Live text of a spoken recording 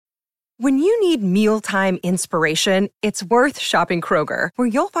When you need mealtime inspiration, it's worth shopping Kroger, where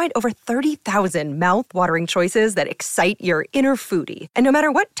you'll find over 30,000 mouth-watering choices that excite your inner foodie. And no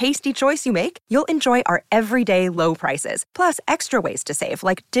matter what tasty choice you make, you'll enjoy our everyday low prices, plus extra ways to save,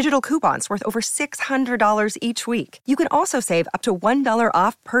 like digital coupons worth over $600 each week. You can also save up to $1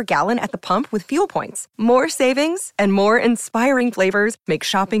 off per gallon at the pump with fuel points. More savings and more inspiring flavors make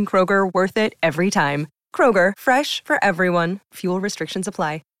shopping Kroger worth it every time. Kroger, fresh for everyone. Fuel restrictions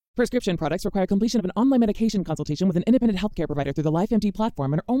apply. Prescription products require completion of an online medication consultation with an independent healthcare provider through the LifeMD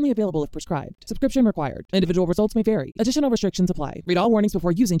platform and are only available if prescribed. Subscription required. Individual results may vary. Additional restrictions apply. Read all warnings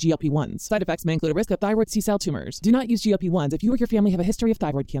before using GLP-1s. Side effects may include a risk of thyroid C-cell tumors. Do not use GLP-1s if you or your family have a history of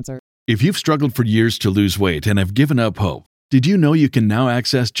thyroid cancer. If you've struggled for years to lose weight and have given up hope, did you know you can now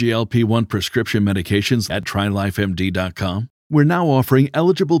access GLP-1 prescription medications at TryLifeMD.com? We're now offering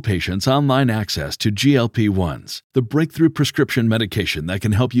eligible patients online access to GLP-1s, the breakthrough prescription medication that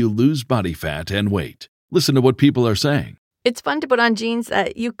can help you lose body fat and weight. Listen to what people are saying. It's fun to put on jeans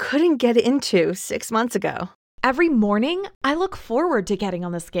that you couldn't get into 6 months ago. Every morning, I look forward to getting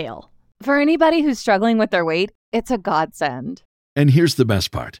on the scale. For anybody who's struggling with their weight, it's a godsend. And here's the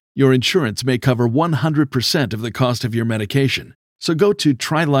best part. Your insurance may cover 100% of the cost of your medication. So go to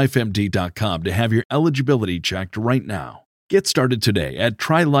TryLifeMD.com to have your eligibility checked right now. Get started today at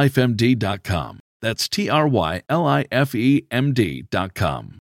TryLifeMD.com. That's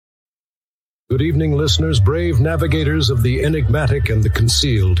TryLifeMD.com. Good evening, listeners, brave navigators of the enigmatic and the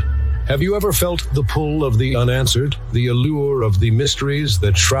concealed. Have you ever felt the pull of the unanswered, the allure of the mysteries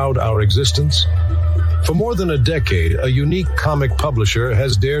that shroud our existence? For more than a decade, a unique comic publisher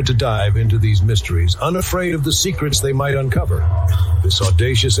has dared to dive into these mysteries, unafraid of the secrets they might uncover. This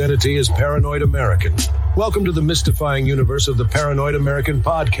audacious entity is Paranoid American. Welcome to the mystifying universe of the Paranoid American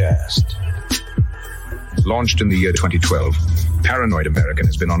podcast. Launched in the year 2012, Paranoid American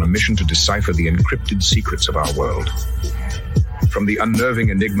has been on a mission to decipher the encrypted secrets of our world. From the unnerving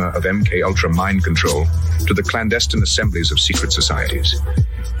enigma of MK Ultra mind control to the clandestine assemblies of secret societies.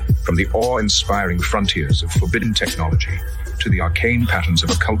 From the awe-inspiring frontiers of forbidden technology to the arcane patterns of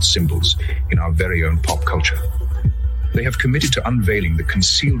occult symbols in our very own pop culture. They have committed to unveiling the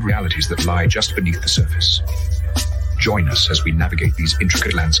concealed realities that lie just beneath the surface. Join us as we navigate these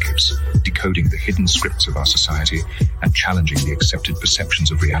intricate landscapes, decoding the hidden scripts of our society and challenging the accepted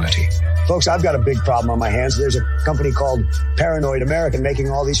perceptions of reality. Folks, I've got a big problem on my hands. There's a company called Paranoid American making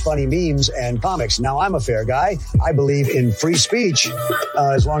all these funny memes and comics. Now, I'm a fair guy. I believe in free speech,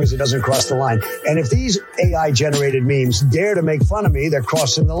 as long as it doesn't cross the line. And if these AI-generated memes dare to make fun of me, they're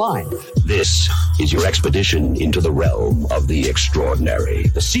crossing the line. This is your expedition into the realm of the extraordinary,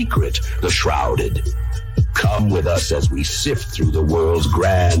 the secret, the shrouded. Come with us as we sift through the world's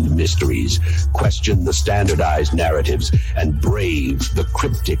grand mysteries, question the standardized narratives, and brave the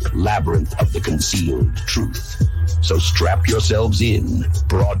cryptic labyrinth of the concealed truth. So strap yourselves in,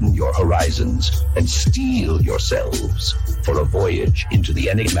 broaden your horizons, and steel yourselves for a voyage into the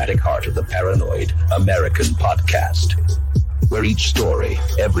enigmatic heart of the Paranoid American podcast, where each story,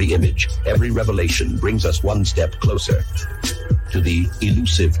 every image, every revelation brings us one step closer to the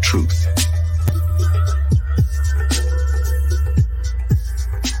elusive truth.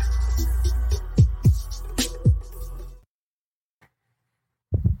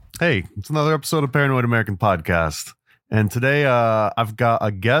 Hey, it's another episode of Paranoid American Podcast. And today I've got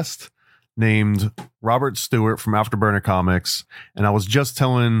a guest named Robert Stewart from Afterburner Comics. And I was just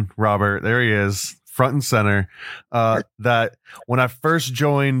telling Robert, there he is, front and center, that when I first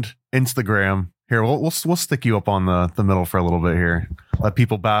joined Instagram, here, we'll stick you up on the middle for a little bit here. Let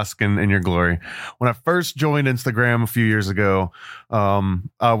people bask in your glory. When I first joined Instagram a few years ago,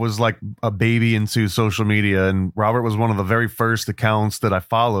 I was like a baby into social media, and Robert was one of the very first accounts that I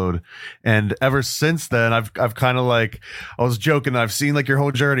followed. And ever since then, I've kind of like, I was joking, I've seen like your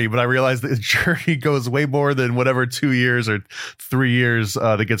whole journey, but I realized that the journey goes way more than whatever 2 years or 3 years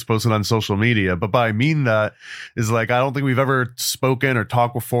that gets posted on social media. But by I mean that is like, I don't think we've ever spoken or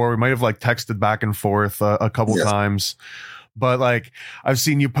talked before. We might have like texted back and forth a couple times. But like I've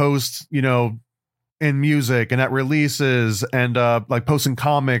seen you post, you know, in music and at releases and like posting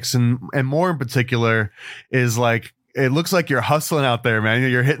comics and more in particular is like, it looks like you're hustling out there,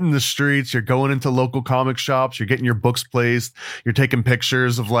 man. You're hitting the streets, you're going into local comic shops, you're getting your books placed, you're taking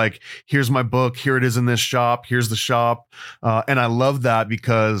pictures of like, here's my book, here it is in this shop, here's the shop. And I love that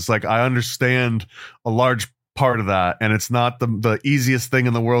because like I understand a large part of that, and it's not the easiest thing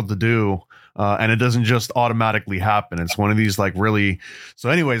in the world to do. And it doesn't just automatically happen. It's one of these like really. So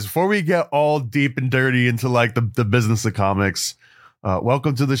anyways, before we get all deep and dirty into like the business of comics,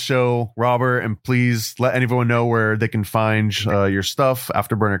 Welcome to the show, Robert, and please let anyone know where they can find your stuff,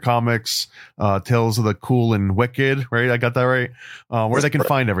 Afterburner Comics, Tales of the Cool and Wicked, right? I got that right? Where they can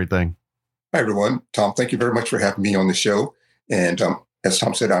find everything. Hi, everyone. Tom, thank you very much for having me on the show. And as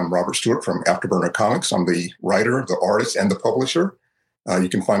Tom said, I'm Robert Stewart from Afterburner Comics. I'm the writer, the artist, and the publisher. You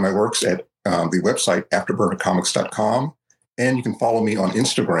can find my works at the website, afterburnercomics.com. And you can follow me on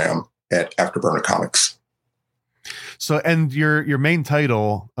Instagram at Afterburner Comics. So, and your main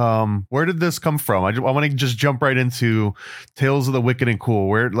title, where did this come from? I want to just jump right into Tales of the Wicked and Cool.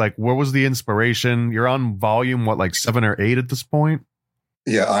 Where was the inspiration? You're on volume, like 7 or 8 at this point?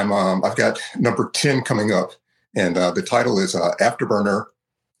 Yeah, I've got number 10 coming up, and the title is Afterburner,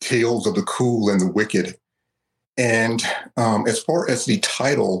 Tales of the Cool and the Wicked. And as far as the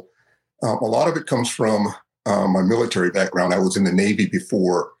title, a lot of it comes from my military background. I was in the Navy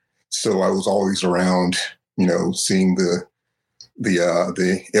before, so I was always around, seeing the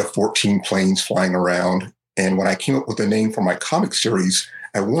F-14 planes flying around. And when I came up with the name for my comic series,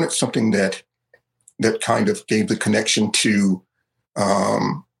 I wanted something that kind of gave the connection to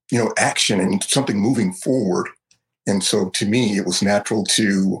action and something moving forward. And so to me, it was natural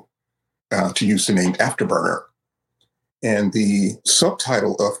to use the name Afterburner. And the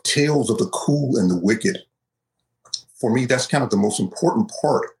subtitle of Tales of the Cool and the Wicked, for me, that's kind of the most important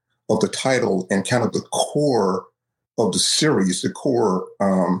part of the title and kind of the core of the series, the core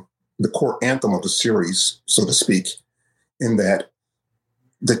anthem of the series, so to speak, in that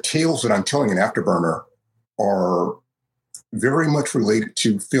the tales that I'm telling in Afterburner are very much related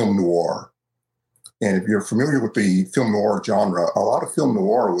to film noir. And if you're familiar with the film noir genre, a lot of film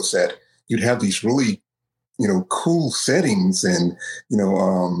noir was that you'd have these really, cool settings and,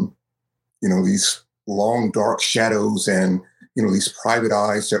 these long, dark shadows and, these private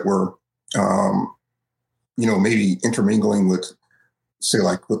eyes that were, maybe intermingling with, say,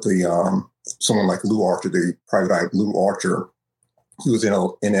 like with the, someone like Lou Archer, the private eye Lou Archer, he was in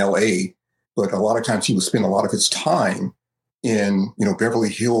L.A., but a lot of times he would spend a lot of his time in, Beverly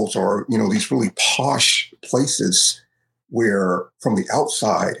Hills or, these really posh places where from the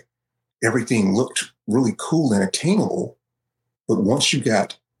outside, everything looked really cool and attainable. But once you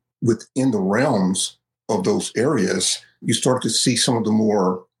got within the realms of those areas, you started to see some of the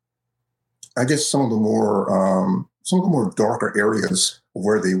more darker areas of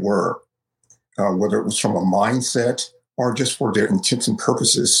where they were, whether it was from a mindset or just for their intents and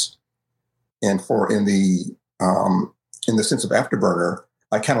purposes. And in the sense of Afterburner,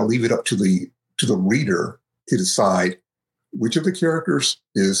 I kind of leave it up to the reader to decide which of the characters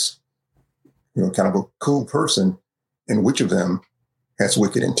is, kind of a cool person and which of them has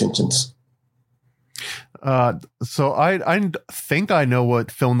wicked intentions. So I think I know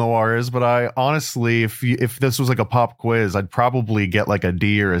what film noir is, but I honestly, if this was like a pop quiz, I'd probably get like a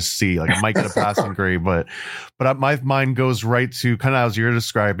D or a C. Like I might get a passing grade, but my mind goes right to kind of as you're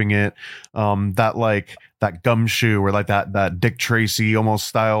describing it, that gumshoe or like that Dick Tracy almost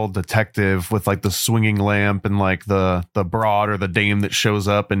style detective with like the swinging lamp and like the broad or the dame that shows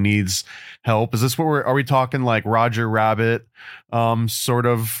up and needs help. Is this what are we talking like Roger Rabbit sort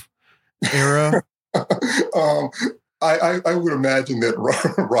of era? I would imagine that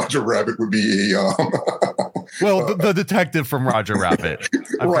Roger Rabbit would be a well, the detective from Roger Rabbit.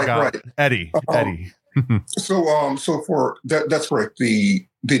 Right. Eddie. So for that's correct. The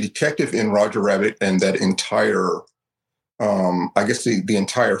detective in Roger Rabbit and that entire, I guess the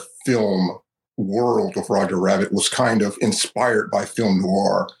entire film world of Roger Rabbit was kind of inspired by film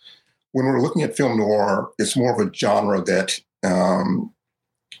noir. When we're looking at film noir, it's more of a genre that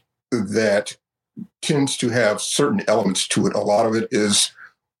tends to have certain elements to it. A lot of it is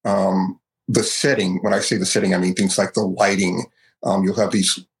the setting. When I say the setting, I mean things like the lighting. You'll have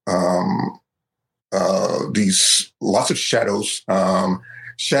these lots of shadows,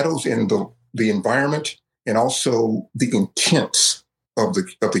 shadows in the environment, and also the intents of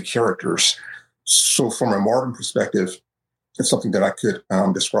the characters. So, from a modern perspective, it's something that I could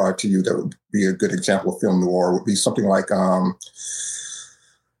describe to you that would be a good example of film noir. Would be something like I'm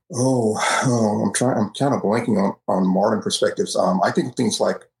kind of blanking on modern perspectives. I think things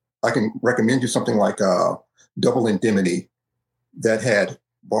like, I can recommend you something like Double Indemnity that had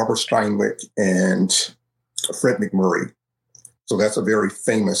Barbara Steinweg and Fred McMurray. So that's a very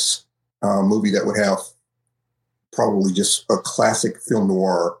famous movie that would have probably just a classic film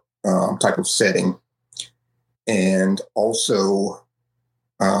noir type of setting. And also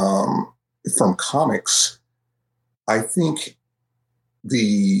from comics, I think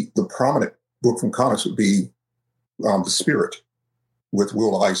the prominent book from comics would be The Spirit with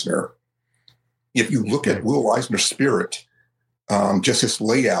Will Eisner. If you look at Will Eisner's Spirit, just his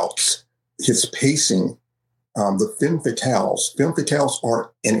layouts, his pacing, the femme fatales. Femme fatales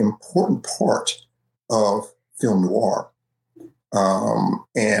are an important part of film noir.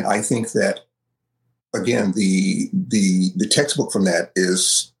 And I think that, again, the textbook from that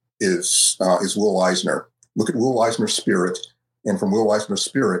is Will Eisner. Look at Will Eisner's Spirit, and from Will Eisner's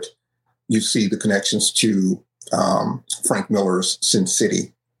Spirit, you see the connections to Frank Miller's Sin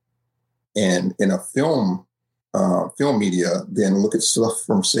City. And in a film media, then look at stuff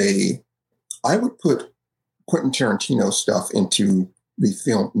from, say, I would put Quentin Tarantino stuff into the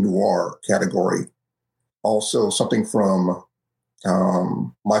film noir category. Also, something from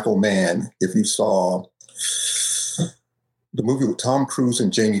Michael Mann. If you saw the movie with Tom Cruise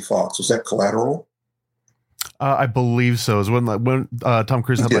and Jamie Foxx, was that Collateral? I believe so. Is when Tom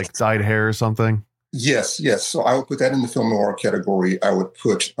Cruise had like dyed hair or something. Yes. So I would put that in the film noir category. I would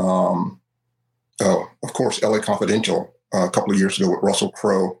put, of course, LA Confidential a couple of years ago with Russell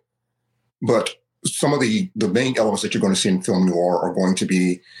Crowe. But some of the main elements that you're going to see in film noir are going to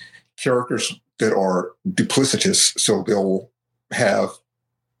be characters that are duplicitous. So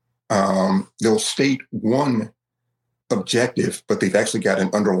they'll state one objective, but they've actually got an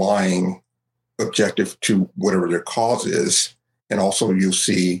underlying objective to whatever their cause is. And also you'll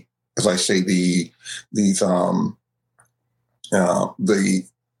see, as I say, the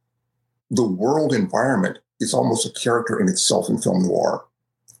world environment is almost a character in itself in film noir.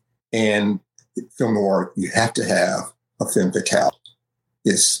 And in film noir, you have to have a femme fatale.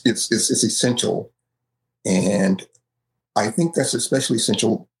 It's essential. And I think that's especially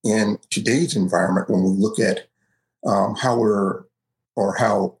essential in today's environment when we look at how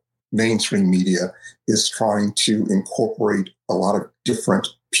mainstream media is trying to incorporate a lot of different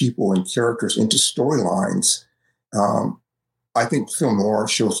people and characters into storylines. I think film noir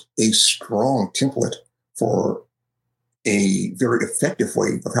shows a strong template for a very effective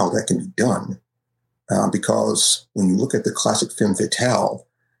way of how that can be done. Because when you look at the classic femme fatale,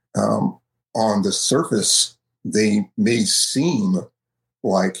 on the surface, they may seem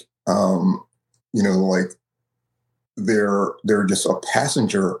like, like they're just a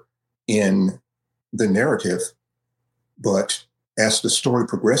passenger in the narrative. But as the story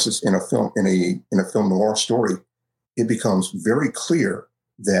progresses in a film noir story, it becomes very clear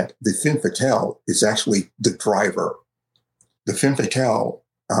that the femme fatale is actually the driver. The femme fatale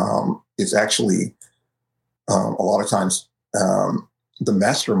is actually a lot of times the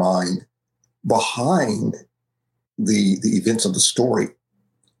mastermind behind the events of the story.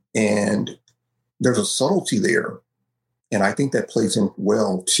 And there's a subtlety there. And I think that plays in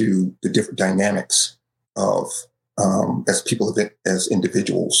well to the different dynamics of, as people, as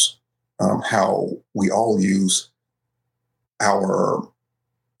individuals, how we all use our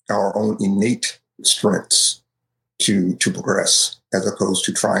own innate strengths to progress, as opposed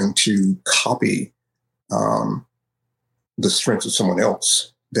to trying to copy the strengths of someone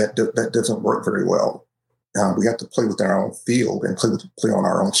else. That doesn't work very well. We have to play within our own field and play on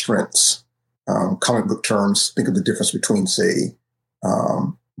our own strengths. Comic book terms, think of the difference between, say,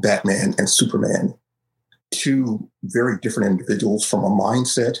 Batman and Superman. Two very different individuals from a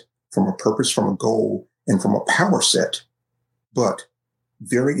mindset, from a purpose, from a goal, and from a power set, but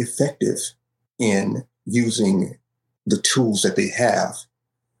very effective in using the tools that they have.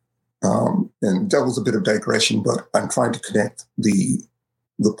 And that was a bit of digression, but I'm trying to connect the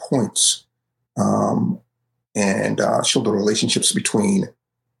points and show the relationships between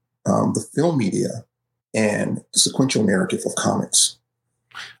the film media and the sequential narrative of comics.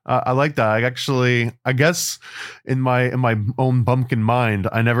 I like that. I guess in my own bumpkin mind,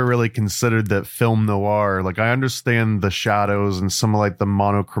 I never really considered that film noir. Like, I understand the shadows and some of like the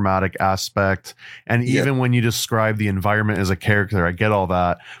monochromatic aspect. And even when you describe the environment as a character, I get all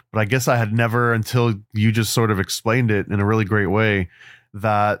that. But I guess I had never, until you just sort of explained it in a really great way,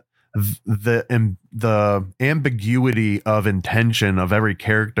 that the ambiguity of intention of every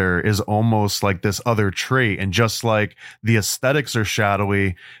character is almost like this other trait. And just like the aesthetics are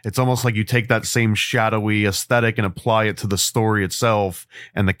shadowy, it's almost like you take that same shadowy aesthetic and apply it to the story itself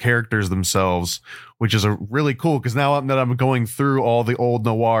and the characters themselves, which is a really cool, because now that I'm going through all the old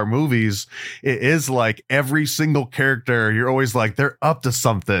noir movies, it is like every single character, you're always like, they're up to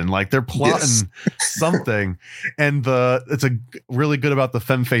something, like they're plotting something. And it's a really good about the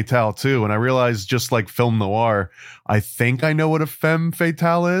femme fatale too. And I realized, just like film noir, I think I know what a femme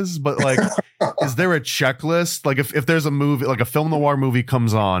fatale is, but like is there a checklist? Like if there's a movie, like a film noir movie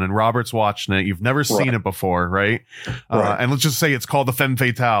comes on and Robert's watching it, you've never seen it before, right? And let's just say it's called the Femme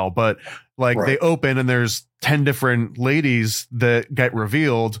Fatale, but like they open and there's 10 different ladies that get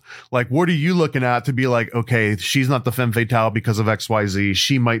revealed. Like, what are you looking at to be like, okay, she's not the Femme Fatale because of XYZ.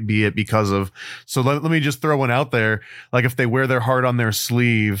 She might be it because of, so let me just throw one out there. Like if they wear their heart on their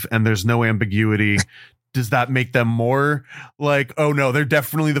sleeve and there's no ambiguity, does that make them more like, oh no, they're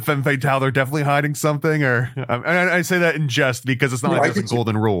definitely the Femme Fatale, they're definitely hiding something? Or I say that in jest because it's not like it's a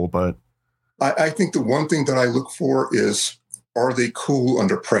golden rule, but I think the one thing that I look for is, are they cool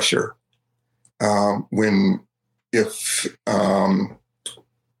under pressure? I'm going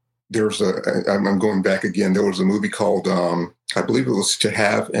back again, there was a movie called, I believe it was To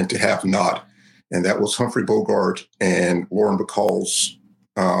Have and to Have Not. And that was Humphrey Bogart and Lauren Bacall's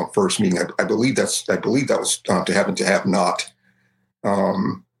first meeting. I believe that was To Have and to Have Not.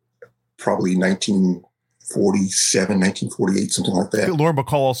 Probably 1947, 1948, something like that. Lauren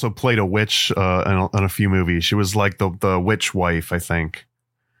Bacall also played a witch in a few movies. She was like the witch wife, I think.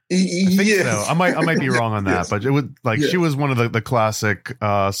 I think so. I might be wrong on that, but it would she was one of the classic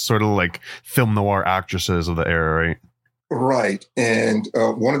sort of like film noir actresses of the era, right? Right. And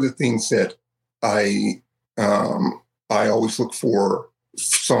one of the things that I always look for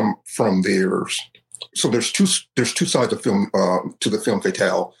from theirs. So there's two sides of film to the Femme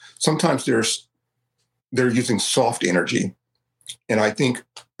Fatale. Sometimes they're using soft energy, and I think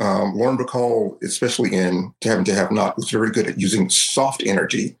Lauren Bacall, especially in To Have and to Have Not, was very good at using soft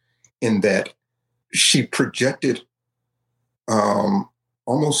energy, in that she projected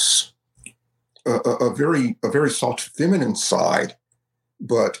almost a very soft feminine side.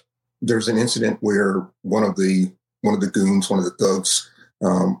 But there's an incident where one of the goons, one of the thugs,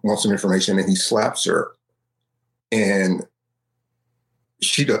 wants some information, and he slaps her, and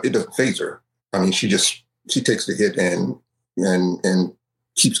it doesn't faze her. I mean, she takes the hit and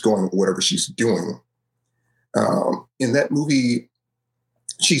keeps going with whatever she's doing. In that movie,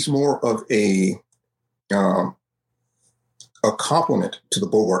 she's more of a complement to the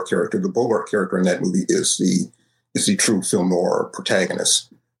Bogart character. The Bogart character in that movie is the true film noir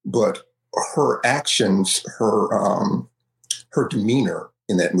protagonist, but her actions, her demeanor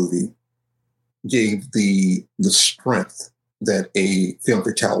in that movie gave the strength that a Femme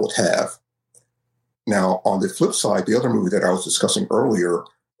Fatale would have. Now, on the flip side, the other movie that I was discussing earlier,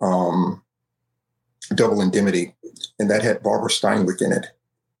 Double Indemnity, and that had Barbara Steinweg in it.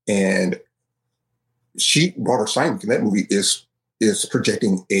 And Barbara Steinweg in that movie is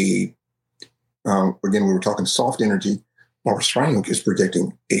projecting again, we were talking soft energy. Barbara Steinweg is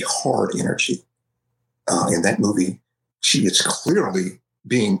projecting a hard energy. In that movie, she is clearly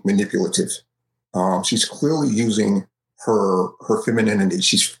being manipulative. She's clearly using her femininity.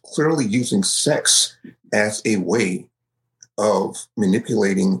 She's clearly using sex as a way of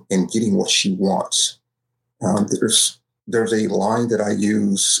manipulating and getting what she wants. There's a line that I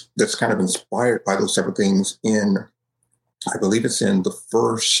use that's kind of inspired by those several things I believe it's in the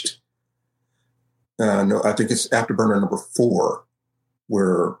first, I think it's Afterburner number 4,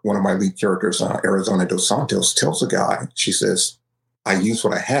 where one of my lead characters, Arizona Dos Santos, tells a guy, she says, I use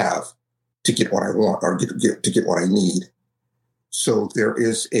what I have to get what I want, or to get what I need. So there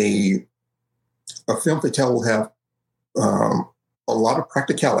is a Femme Fatale will have a lot of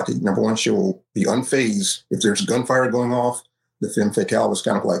practicality. Number one, she will be unfazed. If there's gunfire going off, the Femme Fatale is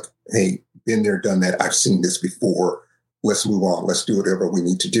kind of like, hey, been there, done that. I've seen this before. Let's move on. Let's do whatever we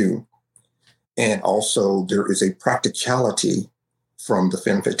need to do. And also there is a practicality from the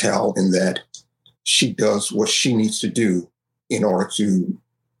Femme Fatale in that she does what she needs to do in order to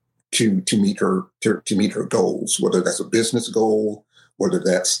meet her goals, whether that's a business goal, whether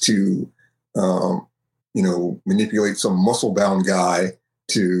that's to manipulate some muscle-bound guy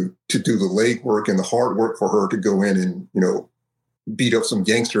to do the leg work and the hard work for her to go in and, beat up some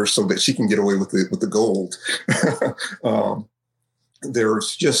gangsters so that she can get away with the gold.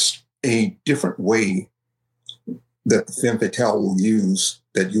 There's just a different way that the Femme Fatale will use,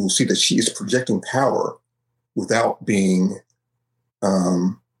 that you will see that she is projecting power without being,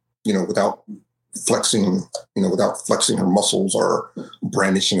 without flexing her muscles or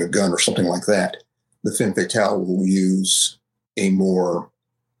brandishing a gun or something like that. The Femme Fatale will use a more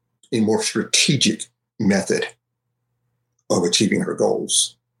strategic method of achieving her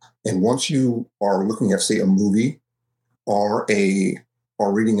goals. And once you are looking at, say, a movie or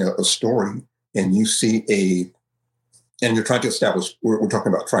reading a story, and you see and you're trying to establish, we're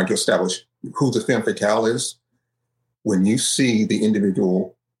talking about trying to establish who the Femme Fatale is. When you see the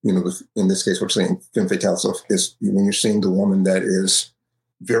individual, in this case, we're saying Femme Fatale, so is when you're seeing the woman that is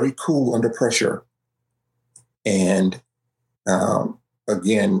very cool under pressure. And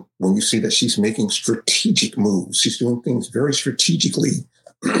again, when you see that she's making strategic moves, she's doing things very strategically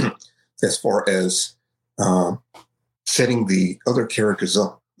as far as setting the other characters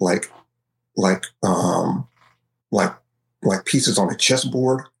up like pieces on a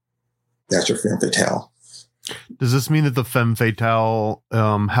chessboard. That's your femme fatale. Does this mean that the femme fatale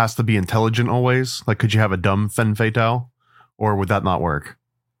has to be intelligent always? Like, could you have a dumb femme fatale, or would that not work?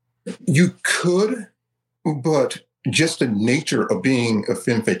 You could, but just the nature of being a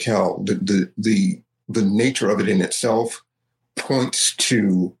femme fatale, the nature of it in itself points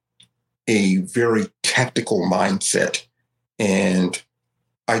to a very tactical mindset. And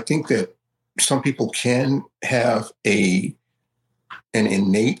I think that some people can have an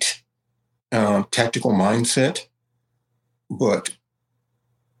innate tactical mindset, but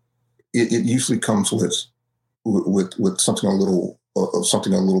it usually comes with something a little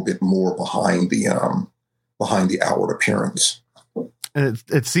bit more behind the outward appearance. And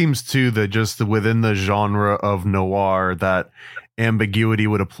it seems too that just within the genre of noir, that ambiguity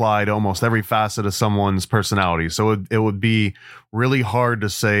would apply to almost every facet of someone's personality. So it would be really hard to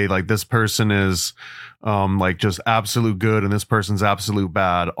say like this person is like just absolute good and this person's absolute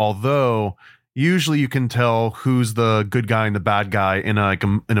bad. Although usually you can tell who's the good guy and the bad guy in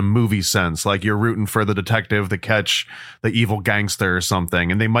a movie sense. Like you're rooting for the detective to catch the evil gangster or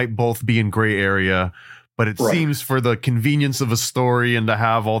something, and they might both be in gray area. But it seems for the convenience of a story and to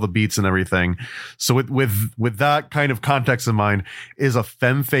have all the beats and everything. So with that kind of context in mind, is a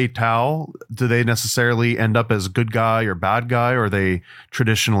femme fatale, do they necessarily end up as good guy or bad guy? Or are they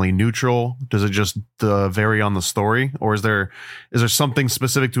traditionally neutral? Does it just vary on the story? Or is there something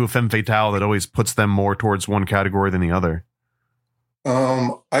specific to a femme fatale that always puts them more towards one category than the other?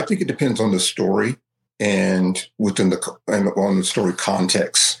 I think it depends on the story and on the story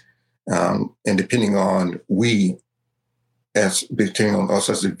context. And depending on us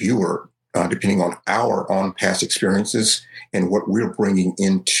as a viewer, depending on our own past experiences and what we're bringing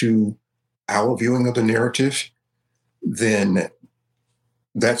into our viewing of the narrative, then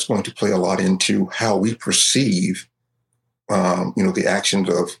that's going to play a lot into how we perceive, the actions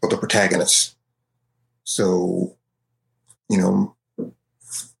of the protagonist. So,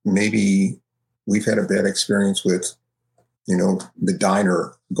 maybe we've had a bad experience with the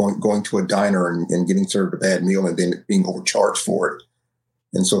diner, going to a diner and getting served a bad meal and then being overcharged for it.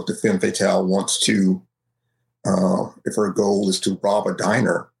 And so if the femme fatale wants to, if her goal is to rob a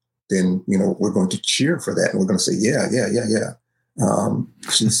diner, then, we're going to cheer for that. And we're going to say, yeah.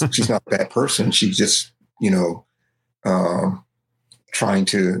 She's not a bad person. She's just, trying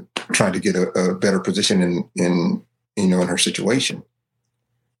to get a better position in her situation.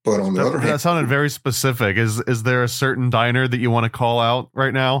 But on the other hand, that sounded very specific. Is there a certain diner that you want to call out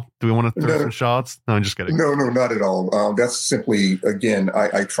right now? Do we want to throw some shots? No, I'm just kidding. No, not at all. That's simply, again,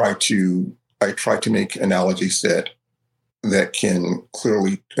 I try to make analogies that can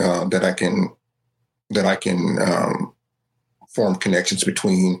clearly that I can form connections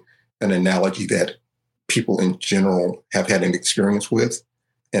between an analogy that people in general have had an experience with,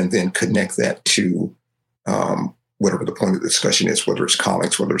 and then connect that to whatever the point of the discussion is, whether it's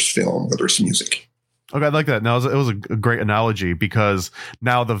comics, whether it's film, whether it's music. Okay, I like that. Now, it was a great analogy because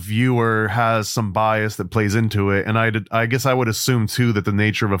now the viewer has some bias that plays into it. And I guess I would assume, too, that the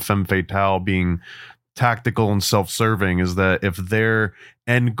nature of a femme fatale being tactical and self-serving is that if their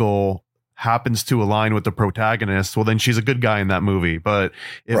end goal happens to align with the protagonist, well, then she's a good guy in that movie. But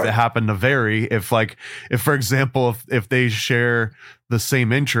if it happened to vary, if for example, if they share the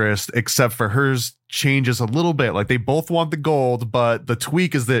same interest, except for hers changes a little bit, like they both want the gold, but the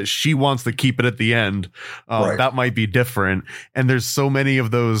tweak is that she wants to keep it at the end. That might be different. And there's so many of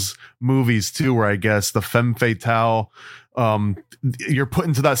those movies too, where I guess the femme fatale, you're put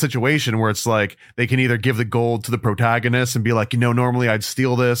into that situation where it's like they can either give the gold to the protagonist and be like, normally I'd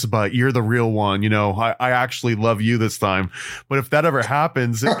steal this, but you're the real one. I actually love you this time. But if that ever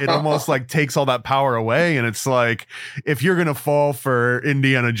happens, it almost like takes all that power away. And it's like, if you're going to fall for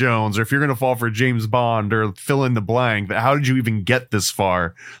Indiana Jones, or if you're going to fall for James Bond, or fill in the blank, how did you even get this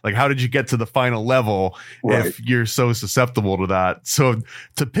far? Like, how did you get to the final level if you're so susceptible to that? So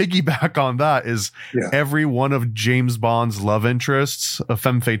to piggyback on that is every one of James Bond's love interests a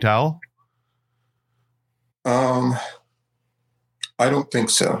femme fatale? I don't think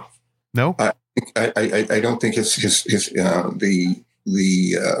so. No, I don't think it's the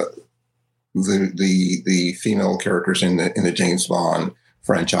female characters in the James Bond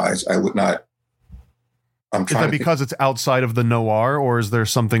franchise. I would not I'm Is trying that to because it's outside of the noir, or is there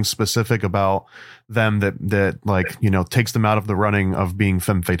something specific about them that like, you know, takes them out of the running of being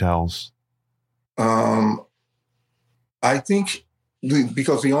femme fatales? I think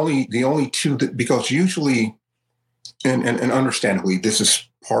because the only two that, because usually and understandably this is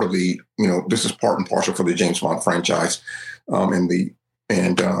part of the, you know, this is part and parcel for the James Bond franchise, you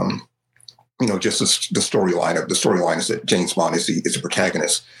know, just the storyline is that James Bond is the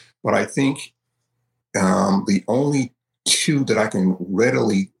protagonist. But I think the only two that I can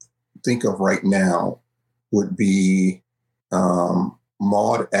readily think of right now would be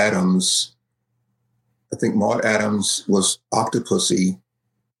Maud Adams. I think Maud Adams was Octopussy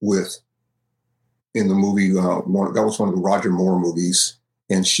in the movie, that was one of the Roger Moore movies.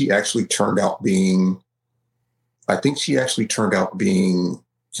 And she actually turned out being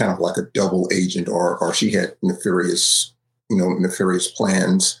kind of like a double agent, or she had nefarious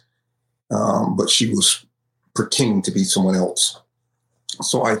plans. But she was pretending to be someone else.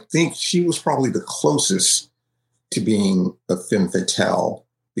 So I think she was probably the closest to being a femme fatale,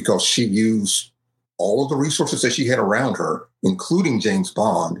 because she used all of the resources that she had around her, including James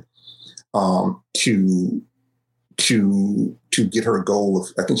Bond, to get her goal of,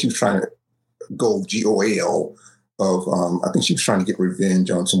 I think she was trying to goal, GOAL, of, I think she was trying to get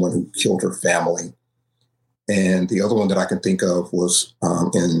revenge on someone who killed her family. And the other one that I can think of was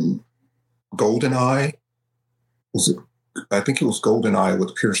in GoldenEye. I think it was GoldenEye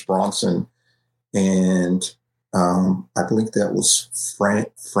with Pierce Bronson, and I believe that was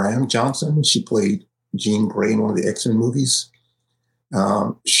Fram Johnson. She played Jean Grey in one of the X-Men movies.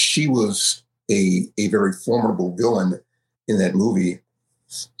 She was a very formidable villain in that movie,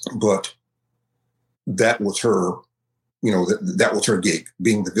 but that was her, you know, that was her gig.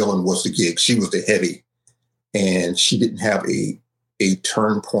 Being the villain was the gig. She was the heavy, and she didn't have a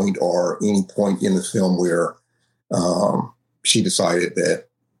turn point or any point in the film where she decided that,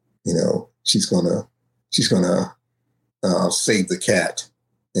 you know, she's gonna save the cat.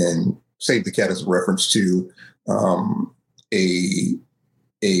 And save the cat is a reference to a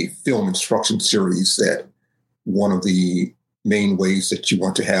film instruction series that one of the main ways that you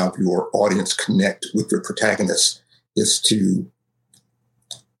want to have your audience connect with your protagonist is to,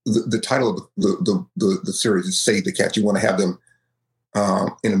 the title of the series is Save the Cat. You want to have them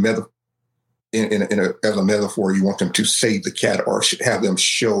as a metaphor, you want them to save the cat, or have them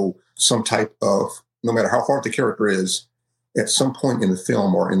show some type of, no matter how hard the character is, at some point in the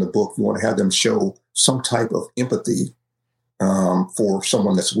film or in the book, you want to have them show some type of empathy for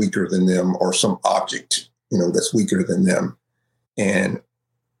someone that's weaker than them, or some object, you know, that's weaker than them. And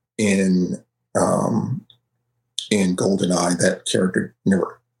in GoldenEye, that character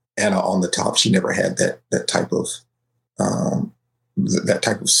Anna on the Top, she never had that type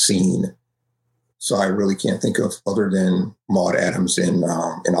of scene. So I really can't think of, other than Maud Adams in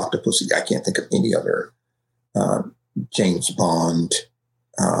Octopussy, I can't think of any other James Bond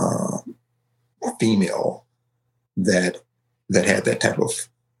female that had that type of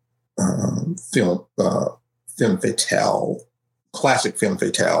femme fatale, classic femme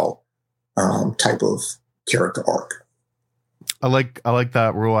fatale type of character arc. I like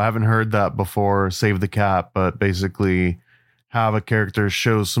that rule. I haven't heard that before. Save the cat, but basically have a character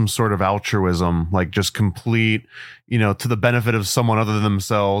show some sort of altruism, like just complete, you know, to the benefit of someone other than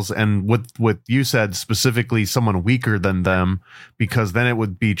themselves. And what you said, specifically someone weaker than them, because then it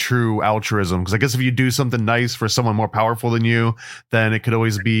would be true altruism. Because I guess if you do something nice for someone more powerful than you, then it could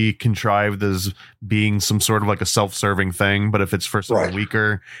always be contrived as being some sort of like a self-serving thing. But if it's for someone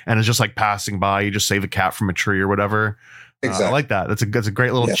weaker and it's just like passing by, you just save a cat from a tree or whatever. Exactly. I like that. That's a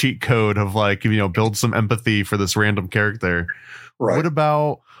great little cheat code of, like, you know, build some empathy for this random character. Right. What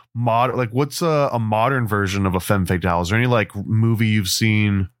about what's a modern version of a femme fatale? Is there any like movie you've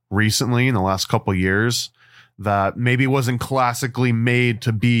seen recently in the last couple of years that maybe wasn't classically made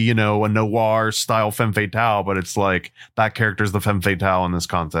to be, you know, a noir style femme fatale, but it's like that character's the femme fatale in this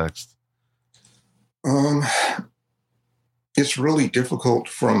context? It's really difficult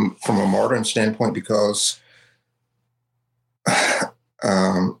from a modern standpoint, because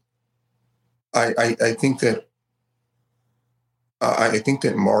I think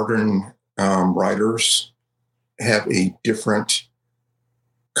that modern writers have a different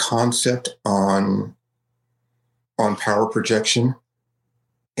concept on power projection,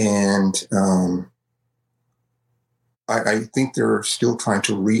 and I think they're still trying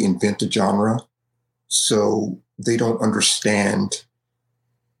to reinvent the genre, so they don't understand.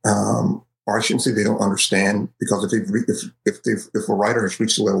 Or I shouldn't say they don't understand, because if a writer has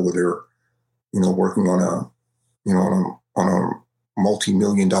reached a level where they're, you know, working on a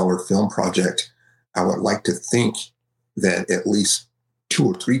multi-million-dollar film project, I would like to think that at least 2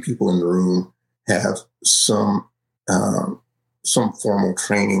 or 3 people in the room have some formal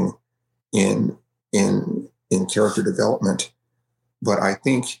training in character development. But I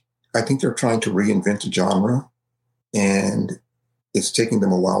think they're trying to reinvent a genre, and it's taking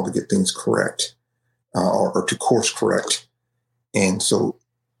them a while to get things correct, or to course correct. And so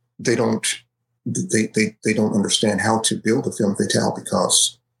they don't understand how to build a femme fatale,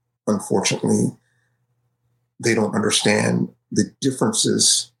 because unfortunately they don't understand the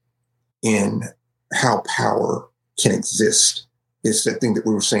differences in how power can exist. It's that thing that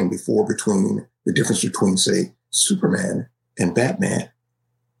we were saying before, between the difference between, say, Superman and Batman.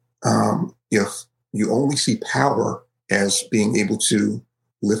 If you only see power as being able to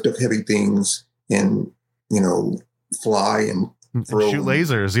lift up heavy things and, fly and throw. Shoot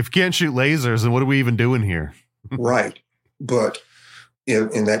lasers. If you can't shoot lasers, then what are we even doing here? Right. But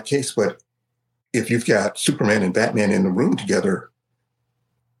in that case, if you've got Superman and Batman in the room together,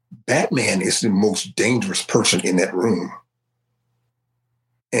 Batman is the most dangerous person in that room.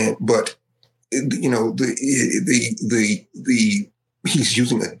 But he's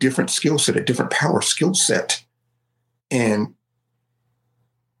using a different skill set, a different power skill set. And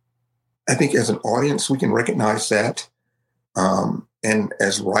I think as an audience, we can recognize that. And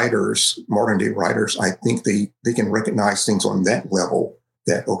as writers, modern day writers, I think they can recognize things on that level,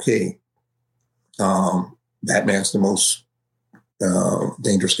 that, okay, Batman's the most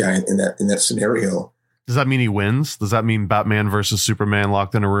dangerous guy in that scenario. Does that mean he wins? Does that mean Batman versus Superman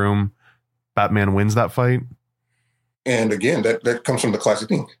locked in a room, Batman wins that fight? And again, that comes from the classic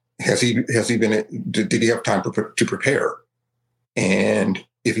thing. Did he have time to prepare? And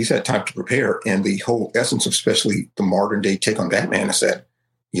if he's had time to prepare, and the whole essence of especially the modern day take on Batman is that,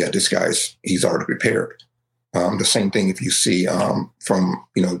 yeah, he's already prepared. The same thing if you see from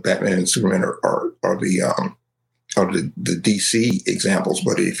Batman and Superman are the DC examples,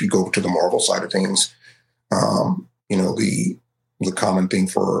 but if you go to the Marvel side of things, the common thing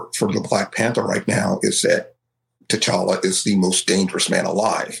for the Black Panther right now is that T'Challa is the most dangerous man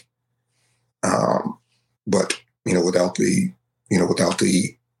alive. But without the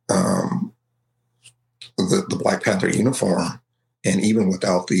Black Panther uniform, and even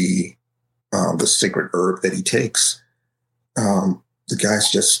without the sacred herb that he takes, the guy's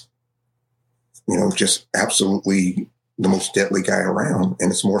just absolutely the most deadly guy around.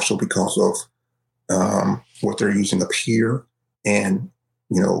 And it's more so because of what they're using up here, and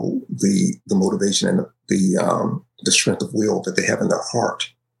the motivation and the strength of will that they have in their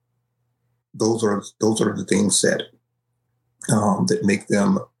heart. Those are the things that make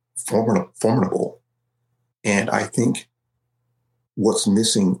them formidable. And I think what's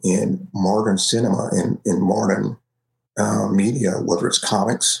missing in modern cinema and in modern media, whether it's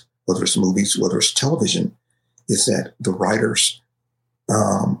comics, whether it's movies, whether it's television, is that the writers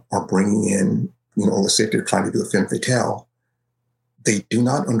are bringing in, let's say if they're trying to do a femme fatale, they do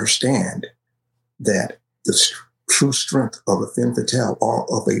not understand that the true strength of a femme fatale or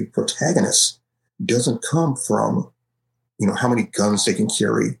of a protagonist doesn't come from, how many guns they can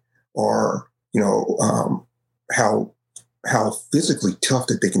carry, or, how physically tough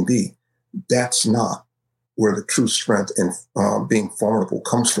that they can be. That's not where the true strength and being formidable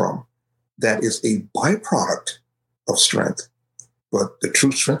comes from. That is a byproduct of strength. But the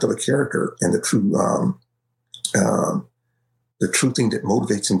true strength of a character and the true thing that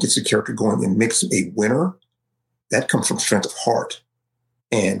motivates and gets the character going and makes him a winner, that comes from strength of heart,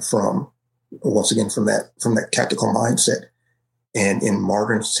 and from that tactical mindset. And in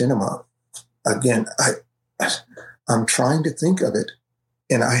modern cinema, again, I'm trying to think of it,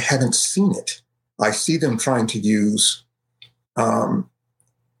 and I haven't seen it. I see them trying to use power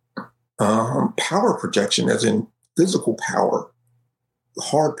projection, as in physical power,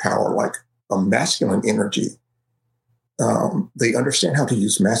 hard power, like a masculine energy. They understand how to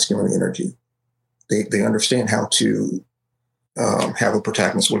use masculine energy. They understand how to have a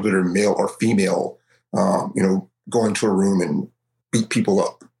protagonist, whether they're male or female, go into a room and beat people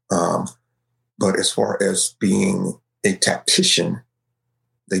up. But as far as being a tactician,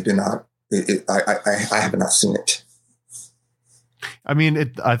 they do not. I have not seen it. I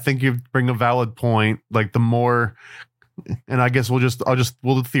mean, I think you bring a valid point. Like the more, and I guess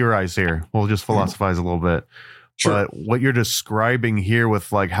we'll theorize here. We'll just philosophize a little bit. Sure. But what you're describing here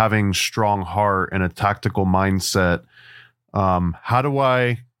with like having strong heart and a tactical mindset, how do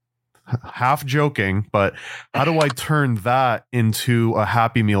I, half joking, but how do I turn that into a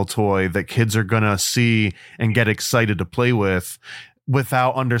Happy Meal toy that kids are going to see and get excited to play with?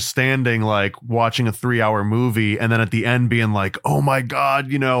 without understanding, like watching a 3-hour movie and then at the end being like, oh my God,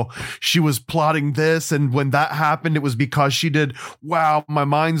 she was plotting this. And when that happened, it was because she did. Wow, my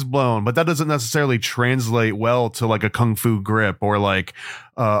mind's blown. But that doesn't necessarily translate well to like a Kung Fu grip or like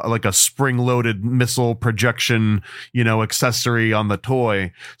a spring-loaded missile projection, accessory on the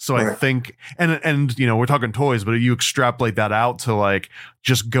toy. So right. I think, and we're talking toys, but you extrapolate that out to like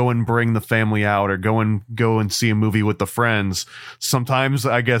just go and bring the family out or go and see a movie with the friends. Sometimes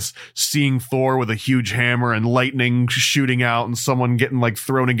I guess seeing Thor with a huge hammer and lightning shooting out and someone getting like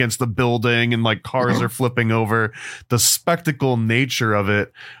thrown against the building and like cars are flipping over, the spectacle nature of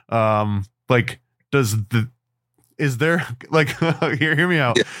it, is there like hear me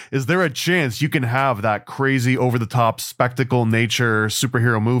out? Yeah. Is there a chance you can have that crazy over the top spectacle nature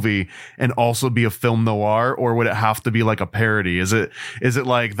superhero movie and also be a film noir, or would it have to be like a parody? Is it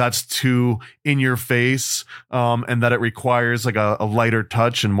like that's too in your face and that it requires like a lighter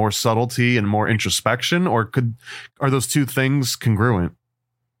touch and more subtlety and more introspection, or are those two things congruent?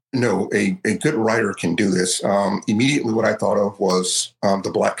 No, a good writer can do this. Immediately what I thought of was the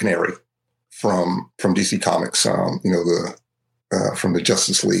Black Canary from DC Comics, from the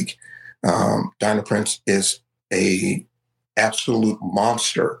Justice League. Diana Prince is a absolute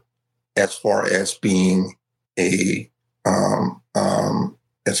monster as far as being a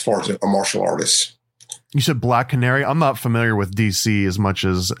martial artist. You said Black Canary. I'm not familiar with DC as much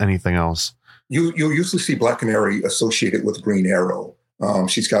as anything else. You'll usually see Black Canary associated with Green Arrow.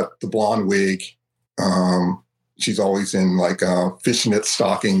 She's got the blonde wig. She's always in like fishnet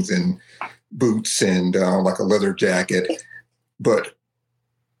stockings and boots and like a leather jacket. But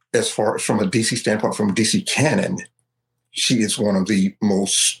as far as from a DC standpoint, from DC canon, she is one of the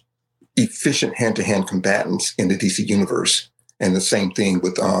most efficient hand-to-hand combatants in the DC universe. And the same thing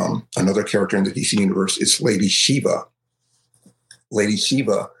with another character in the DC universe is Lady Shiva. Lady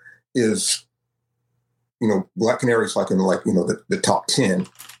Shiva is, Black Canary is like in the top 10,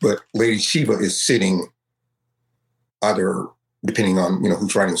 but Lady Shiva is sitting either, depending on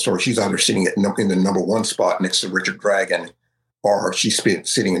who's writing the story, she's either sitting in the number 1 spot next to Richard Dragon, or she's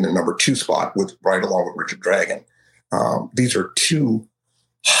sitting in the number 2 spot right along with Richard Dragon. These are two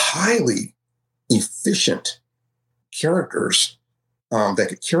highly efficient characters that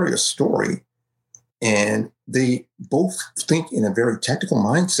could carry a story, and they both think in a very tactical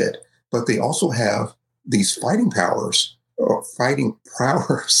mindset, but they also have these fighting prowess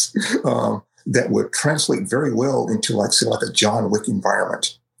that would translate very well into like a John Wick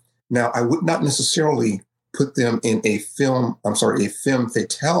environment. Now, I would not necessarily put them in a femme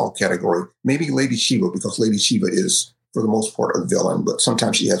fatale category. Maybe Lady Shiva, because Lady Shiva is, for the most part, a villain, but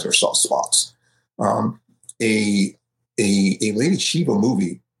sometimes she has her soft spots. A Lady Shiva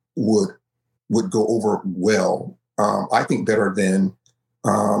movie would go over well. I think better than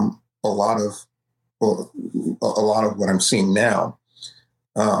a lot of what I'm seeing now.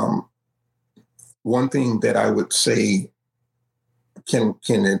 One thing that I would say, can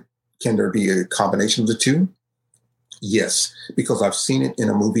there be a combination of the two? Yes, because I've seen it in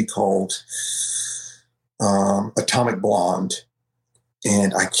a movie called Atomic Blonde,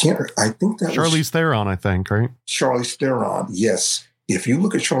 and I think that Charlize Theron, I think, right? Charlize Theron, yes. If you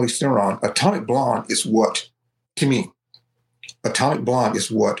look at Charlize Theron, Atomic Blonde is what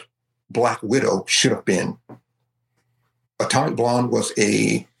Black Widow should have been. Atomic Blonde was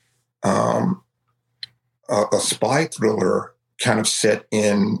a spy thriller kind of set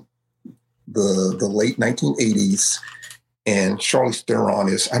in the late 1980s. And Charlize Theron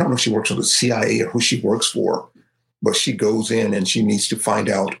is, I don't know if she works for the CIA or who she works for, but she goes in and she needs to find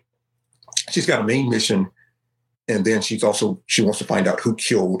out. She's got a main mission. And then she wants to find out who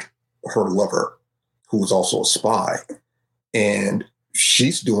killed her lover, who was also a spy. And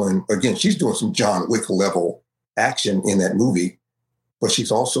she's doing some John Wick level action in that movie, but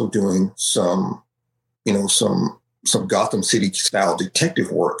she's also doing some Gotham City style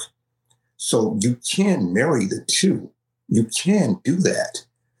detective work. So you can marry the two. You can do that.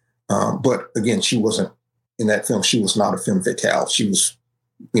 But again, she wasn't in that film. She was not a femme fatale. She was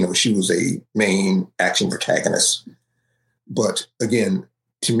a main action protagonist. But again,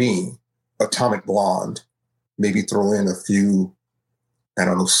 to me, Atomic Blonde, maybe throw in a few, I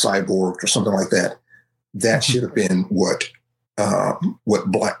don't know, cyborgs or something like that. That should have been what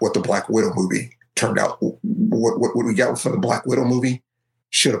the Black Widow movie turned out. What we got for the Black Widow movie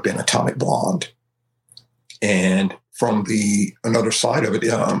should have been Atomic Blonde. And from the another side of it,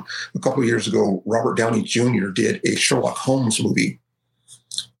 a couple of years ago, Robert Downey Jr. did a Sherlock Holmes movie,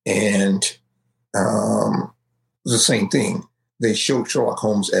 and it was the same thing. They showed Sherlock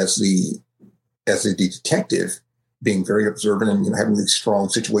Holmes as the detective, being very observant and having these strong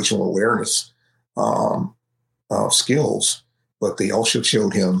situational awareness skills. But they also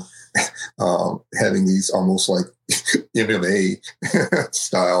showed him having these almost like MMA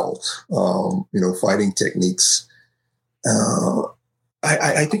style, fighting techniques.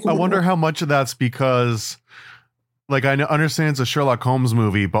 I think. I wonder how much of that's because, like, I understand it's a Sherlock Holmes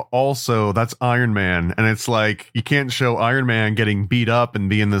movie, but also that's Iron Man, and it's like you can't show Iron Man getting beat up and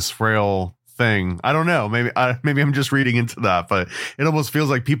being this frail thing. I don't know. Maybe I'm just reading into that, but it almost feels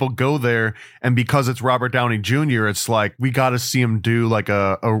like people go there, and because it's Robert Downey Jr., it's like we got to see him do like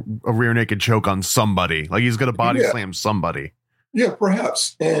a rear naked choke on somebody. Like he's gonna body slam somebody. Yeah,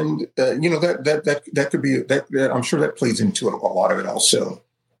 perhaps, and that could be that. I'm sure that plays into it, a lot of it also.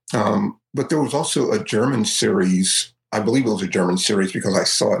 But there was also a German series. I believe it was a German series because I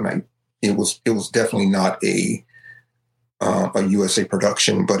saw it, and it was definitely not a USA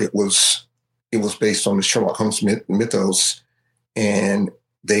production, but it was based on the Sherlock Holmes mythos, and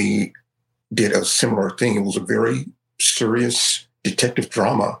they did a similar thing. It was a very serious detective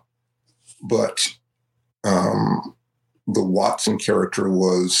drama, but the Watson character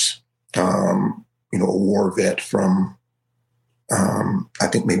was, a war vet from, I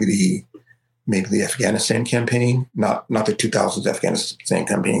think maybe the Afghanistan campaign, not the 2000s Afghanistan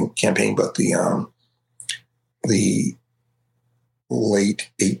campaign, but the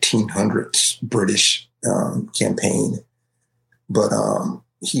late 1800s British campaign. But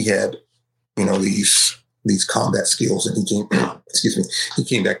he had, these combat skills, and he came, he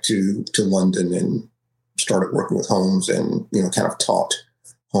came back to London and started working with Holmes, and kind of taught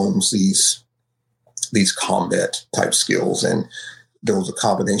Holmes these combat type skills. And there was a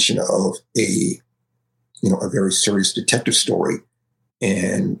combination of a very serious detective story,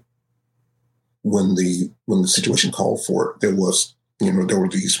 and when the situation called for it, there were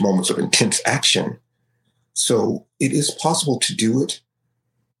these moments of intense action. So it is possible to do it,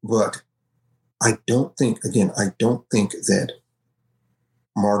 but I don't think that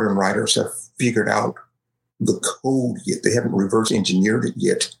modern writers have figured out the code yet. They haven't reverse engineered it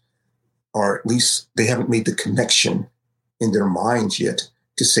yet, or at least they haven't made the connection in their minds yet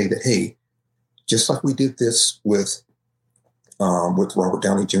to say that, hey, just like we did this with Robert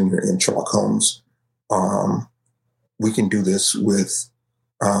Downey Jr. and Sherlock Holmes, we can do this with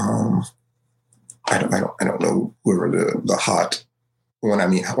I don't know whoever the hot, when I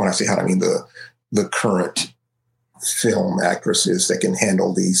say hot, I mean the current film actresses that can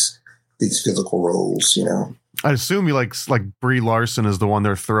handle these physical roles, I assume you like Brie Larson is the one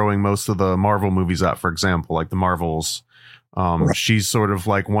they're throwing most of the Marvel movies at, for example, like the Marvels. Right. She's sort of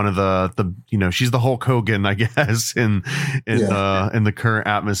like one of the she's the Hulk Hogan, I guess, in the current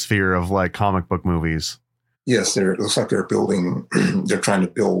atmosphere of like comic book movies. Yes, it looks like they're building. They're trying to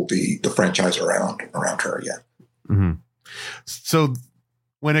build the franchise around her. Yeah. Mm-hmm. So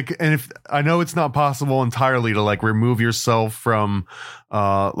if I know it's not possible entirely to like remove yourself from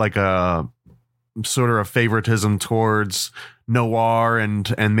like a sort of a favoritism towards noir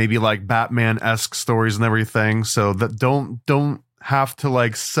and maybe like Batman-esque stories and everything, so that don't have to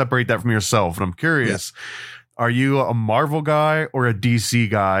like separate that from yourself. And I'm curious, are you a Marvel guy or a DC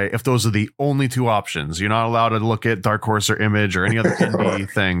guy? If those are the only two options, you're not allowed to look at Dark Horse or Image or any other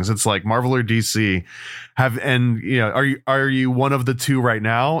indie things. It's like Marvel or DC. Are you one of the two right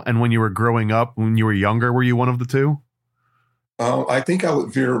now? And when you were growing up, when you were younger, were you one of the two? I think I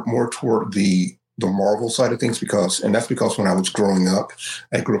would veer more toward the Marvel side of things because when I was growing up,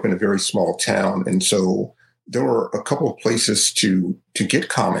 I grew up in a very small town, and so there were a couple of places to get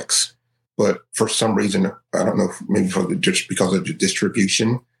comics. But for some reason, I don't know, maybe just because of the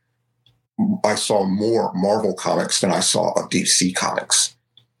distribution, I saw more Marvel comics than I saw of DC comics.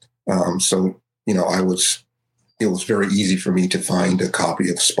 So it was very easy for me to find a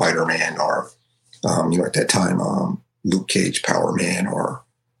copy of Spider-Man or, at that time, Luke Cage, Power Man, or,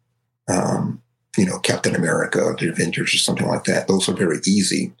 Captain America, the Avengers, or something like that. Those are very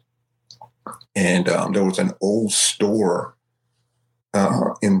easy. And there was an old store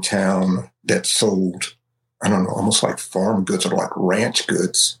in town that sold, I don't know, almost like farm goods or like ranch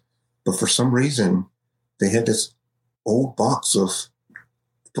goods. But for some reason, they had this old box of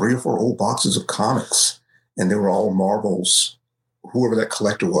 3 or 4 old boxes of comics, and they were all Marvels. Whoever that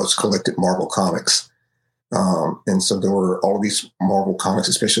collector was collected Marvel comics. And so there were all of these Marvel comics,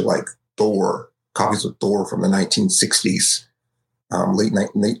 especially like Thor, copies of Thor from the 1960s, late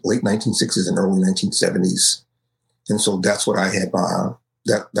 1960s and early 1970s. And so that's what I had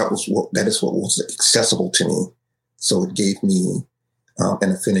that is what was accessible to me. So it gave me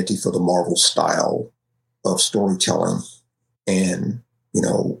an affinity for the Marvel style of storytelling and,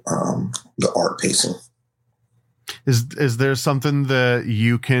 the art pacing. Is there something that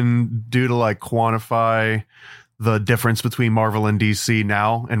you can do to like quantify the difference between Marvel and DC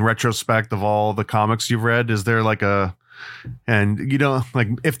now in retrospect of all the comics you've read? Is there like and you know, like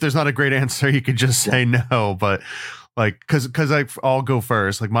if there's not a great answer, you could just say no, but like, cause I'll go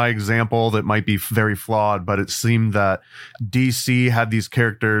first. Like my example that might be very flawed, but it seemed that DC had these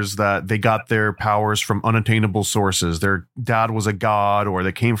characters that they got their powers from unattainable sources. Their dad was a god, or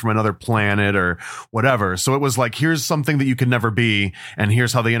they came from another planet or whatever. So it was like, here's something that you could never be, and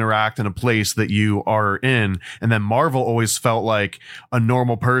here's how they interact in a place that you are in. And then Marvel always felt like a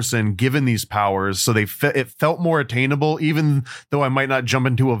normal person given these powers. So it felt more attainable, even though I might not jump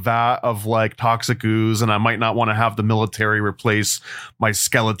into a vat of like toxic ooze, and I might not want to have the military replace my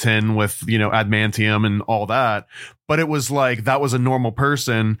skeleton with, you know, adamantium and all that. But it was like, that was a normal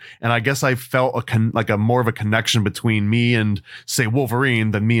person. And I guess I felt a more of a connection between me and say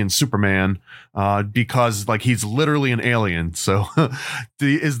Wolverine than me and Superman, because like he's literally an alien. So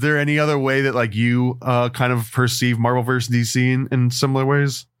is there any other way that like you kind of perceive Marvel versus DC in similar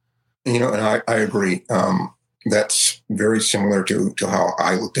ways? You know, and I agree. That's very similar to how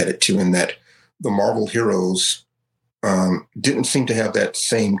I looked at it too, in that the Marvel heroes didn't seem to have that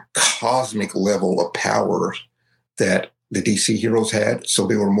same cosmic level of power that the DC heroes had. So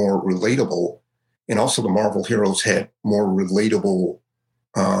they were more relatable. And also the Marvel heroes had more relatable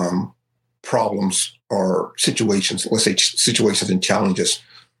problems or situations, let's say situations and challenges.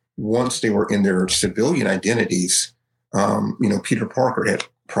 Once they were in their civilian identities, you know, Peter Parker had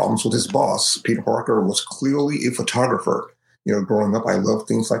problems with his boss. Peter Parker was clearly a photographer. You know, growing up, I loved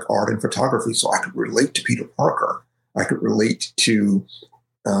things like art and photography, so I could relate to Peter Parker. I could relate to, you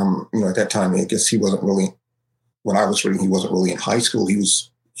know, at that time, I guess he wasn't really, when I was reading, he wasn't really in high school. He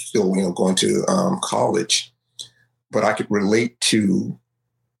was still, you know, going to college. But I could relate to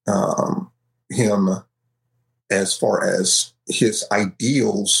him as far as his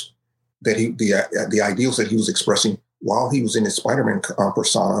ideals, that the ideals that he was expressing while he was in his Spider-Man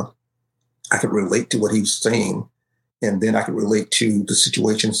persona. I could relate to what he was saying. And then I could relate to the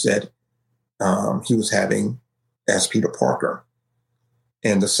situations that he was having as Peter Parker.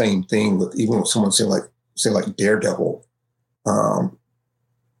 And the same thing with even with someone say like Daredevil.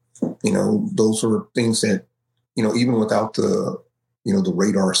 You know, those are things that, you know, even without the, you know, the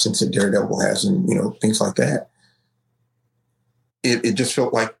radar sense that Daredevil has, and, you know, things like that, it just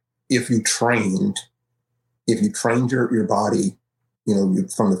felt like if you trained your body, you know,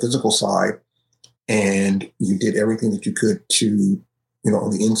 from the physical side, and you did everything that you could to, you know,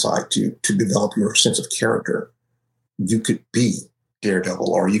 on the inside to develop your sense of character, you could be Daredevil,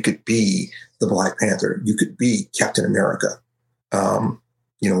 or you could be the Black Panther, you could be Captain America.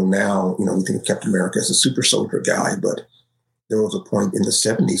 You know, now, you know, we think of Captain America as a super soldier guy, but there was a point in the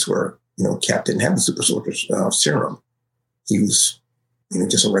 70s where, you know, Cap didn't have the super soldier serum. He was, you know,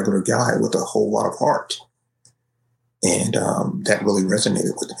 just a regular guy with a whole lot of heart. And that really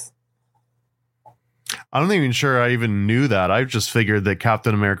resonated with me. I'm not even sure I even knew that. I just figured that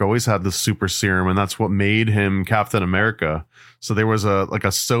Captain America always had the super serum, and that's what made him Captain America. So there was there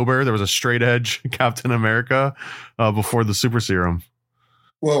was a straight edge Captain America before the super serum.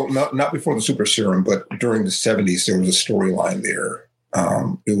 Well, not before the super serum, but during the 70s, there was a storyline there.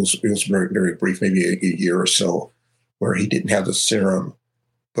 It was very, very brief, maybe a year or so, where he didn't have the serum.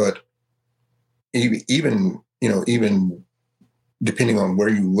 But even depending on where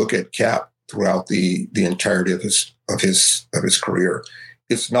you look at Cap throughout the entirety of his career,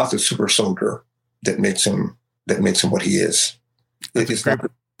 it's not the super soldier that makes him what he is. It's not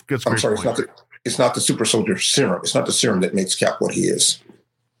the super soldier serum. It's not the serum that makes Cap what he is.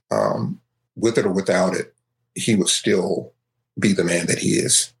 With it or without it, he would still be the man that he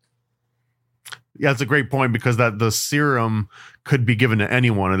is. Yeah, it's a great point, because that the serum could be given to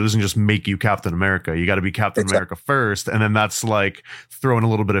anyone. It doesn't just make you Captain America. You got to be Captain America first, and then that's like throwing a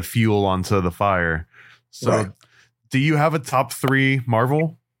little bit of fuel onto the fire. So, right. Do you have a top 3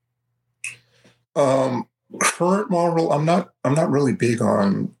 Marvel? Current Marvel, I'm not really big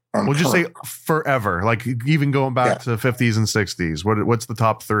on. We'll just say forever, like even going back to 50s and 60s. What's the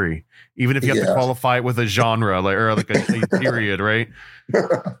top 3? Even if you have to qualify it with a genre, like a period, right?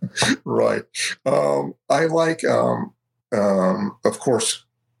 Right. I like, of course,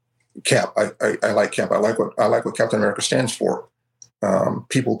 Cap. I like Cap. I like what Captain America stands for.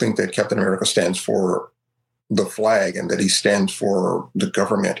 People think that Captain America stands for the flag and that he stands for the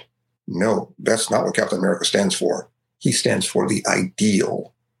government. No, that's not what Captain America stands for. He stands for the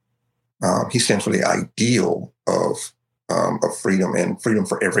ideal. He stands for the ideal of freedom, and freedom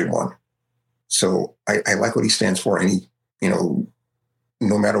for everyone. So I like what he stands for, and he, you know,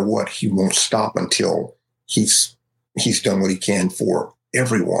 no matter what, he won't stop until he's he's done what he can for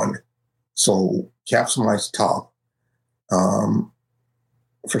everyone. So Cap's my top.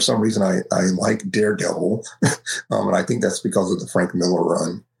 For some reason, I like Daredevil, and I think that's because of the Frank Miller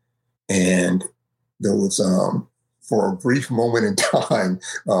run. And there was, for a brief moment in time,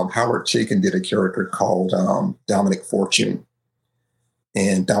 Howard Chaykin did a character called Dominic Fortune.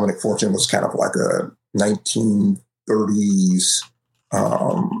 And Dominic Fortune was kind of like a 1930s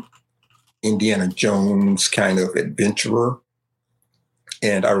Indiana Jones kind of adventurer.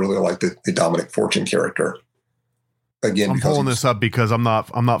 And I really like the Dominic Fortune character. Again, I'm pulling this up because I'm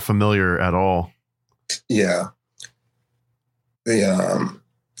not familiar at all. Yeah. That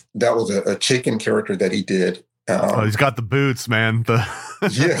was a Chaykin character that he did. He's got the boots, man.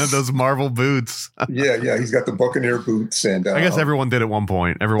 Yes. Those Marvel boots. Yeah. He's got the Buccaneer boots, and I guess everyone did at one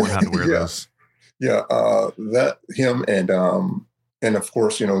point. Everyone had to wear those. Yeah, that him and of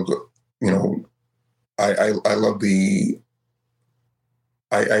course, I love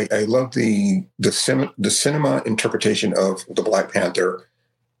I love the cinema interpretation of the Black Panther,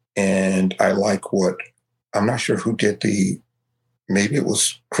 and I like what, I'm not sure who did maybe it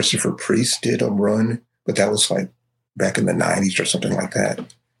was Christopher Priest did a run, but that was like back in the 90s or something like that.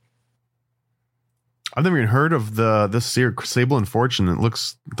 I've never even heard of this series, Sable and Fortune.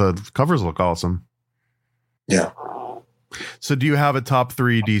 The covers look awesome. Yeah. So do you have a top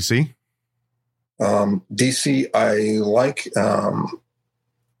 3 DC? DC, I like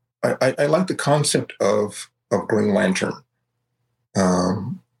I like the concept of Green Lantern.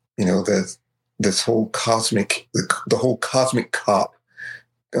 This whole cosmic, the whole cosmic cop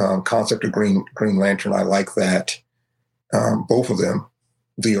concept of Green Lantern. I like that. Both of them,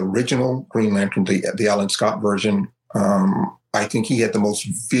 the original Green Lantern, the Alan Scott version. I think he had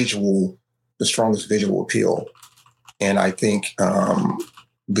the strongest visual appeal, and I think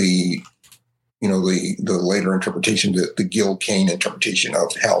the later interpretation, the Gil Kane interpretation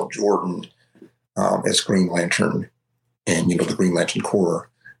of Hal Jordan as Green Lantern, and the Green Lantern Corps,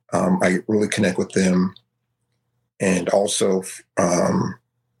 I really connect with them. And also, I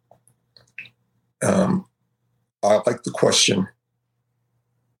like The Question.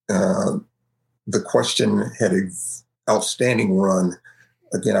 The Question had an outstanding run.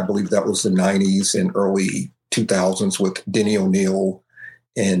 Again, I believe that was the 90s and early 2000s with Denny O'Neil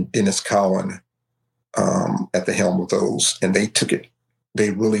and Dennis Cowan at the helm of those, and they took it.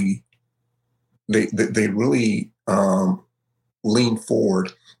 They really leaned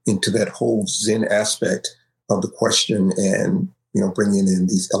forward into that whole Zen aspect of The Question, and bringing in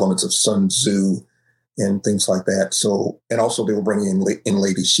these elements of Sun Tzu and things like that. So, and also they were bringing in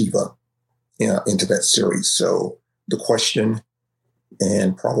Lady Shiva into that series. So, The Question,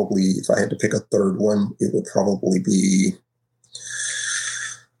 and probably if I had to pick a third one, it would probably be.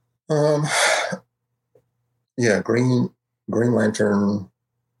 Green Lantern,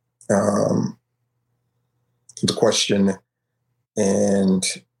 The Question, and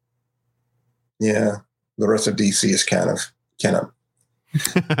the rest of DC is kind of. I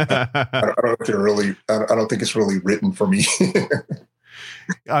don't think it's really written for me.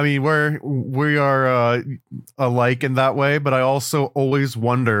 I mean, we are alike in that way, but I also always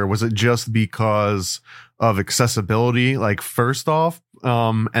wonder, was it just because of accessibility, like first off,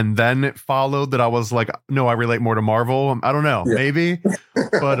 and then it followed that I was like, no, I relate more to Marvel. I don't know, maybe,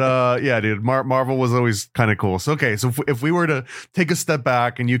 but dude, Marvel was always kind of cool. So, okay, so if we were to take a step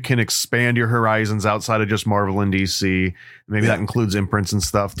back and you can expand your horizons outside of just Marvel and DC, maybe that includes imprints and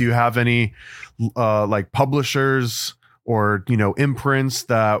stuff. Do you have any like publishers or imprints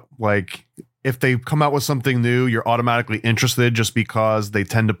that, like, if they come out with something new, you're automatically interested just because they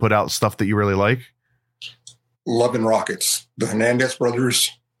tend to put out stuff that you really like? Love and Rockets, the Hernandez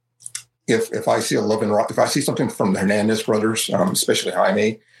brothers. If I see if I see something from the Hernandez brothers, especially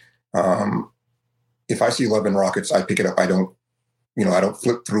Jaime, if I see Love and Rockets, I pick it up. I don't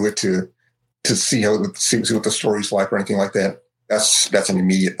flip through it to see what the story's like or anything like that. That's an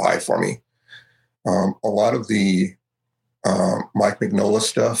immediate buy for me. A lot of the Mike Mignola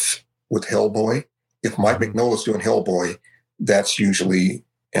stuff with Hellboy. If Mike Mignola's doing Hellboy, that's usually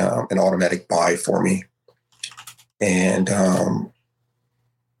an automatic buy for me. And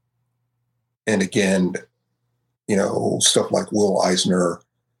again, stuff like Will Eisner.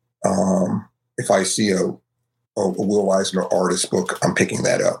 If I see a Will Eisner artist book, I'm picking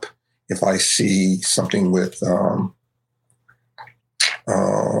that up. If I see something with,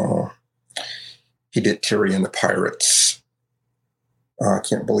 he did Tyrion and the Pirates. I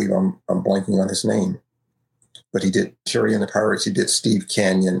can't believe I'm blanking on his name, but he did Tyrion and the Pirates. He did Steve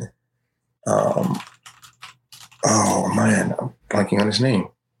Canyon. Oh man, I'm blanking on his name.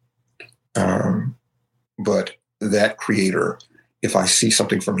 But that creator, if I see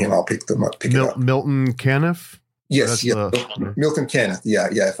something from him, I'll pick it up. Milton Caniff? Yes, Milton Caniff. Yeah.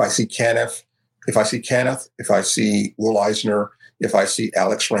 If I see Caniff, if I see Will Eisner, if I see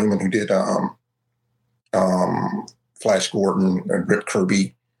Alex Raymond, who did Flash Gordon and Rip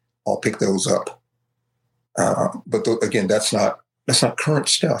Kirby, I'll pick those up. But again, that's not current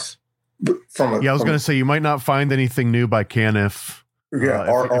stuff. But I was going to say, you might not find anything new by Caniff.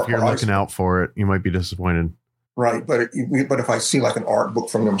 Yeah, if you're looking out for it, you might be disappointed. Right, but if I see like an art book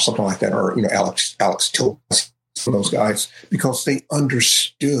from them, something like that, or Alex Tilton, from those guys, because they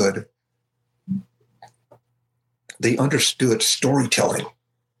understood storytelling,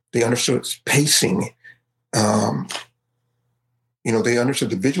 they understood pacing, they understood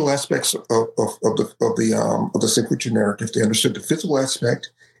the visual aspects of the sequential narrative. They understood the physical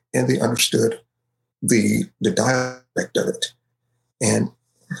aspect, and they understood the dialect of it. And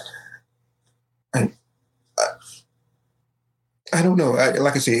I don't know.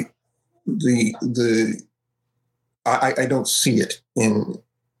 Like I say, I don't see it in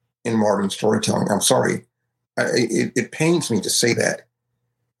modern storytelling. I'm sorry. It pains me to say that,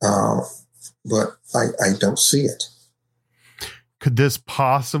 but I don't see it. Could this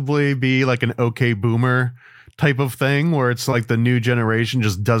possibly be like an OK Boomer type of thing, where it's like the new generation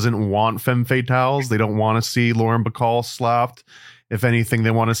just doesn't want femme fatales? They don't want to see Lauren Bacall slapped. If anything,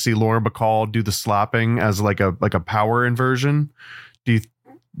 they want to see Lauren Bacall do the slapping as like a power inversion. Do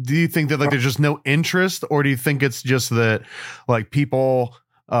you think that like there's just no interest, or do you think it's just that like people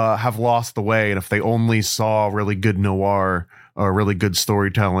have lost the way, and if they only saw really good noir or really good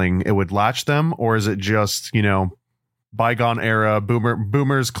storytelling, it would latch them? Or is it just, bygone era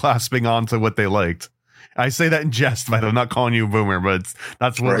boomers clasping onto what they liked? I say that in jest, by the way. I'm not calling you a boomer, but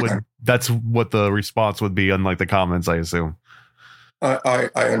that's what the response would be on like the comments, I assume. I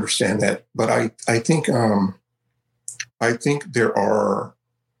understand that, but I think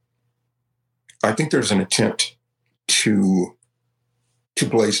there's an attempt to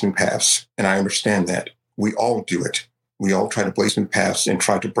blaze new paths, and I understand that. We all do it. We all try to blaze new paths and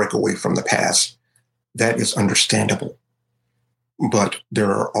try to break away from the past. That is understandable. But there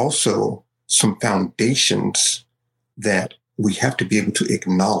are also some foundations that we have to be able to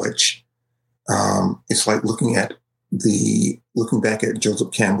acknowledge. It's like looking back at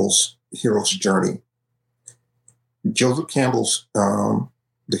Joseph Campbell's hero's journey. Joseph Campbell's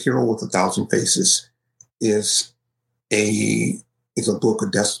The Hero with 1,000 Faces is a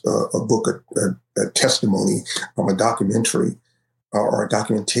testimony, a documentary or a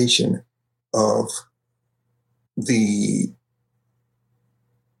documentation of the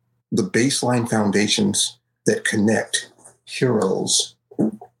baseline foundations that connect heroes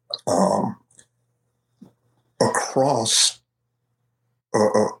across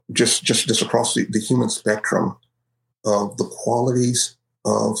just across the human spectrum of the qualities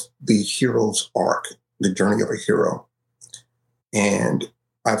of the hero's arc, the journey of a hero. And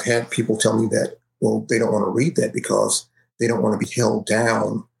I've had people tell me that, well, they don't want to read that because they don't want to be held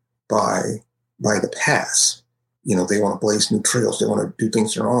down by the past. They want to blaze new trails. They want to do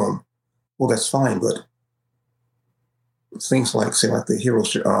things their own. Well, that's fine, but things like, say, like the Hero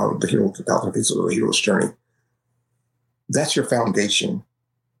with 1,000 Faces or the hero's journey, that's your foundation.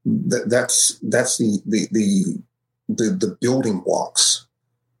 That's the building blocks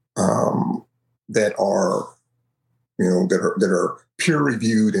that are peer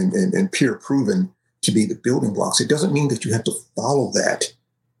reviewed and peer proven to be the building blocks. It doesn't mean that you have to follow that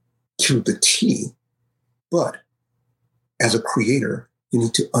to the T, but as a creator, you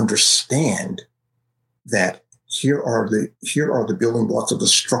need to understand that here are the building blocks of the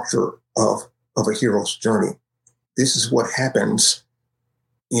structure of a hero's journey. This is what happens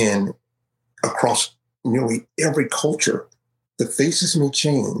across nearly every culture. The faces may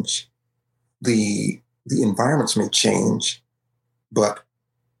change, the environments may change, but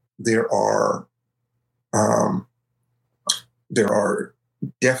there are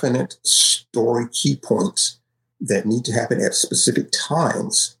definite story key points that need to happen at specific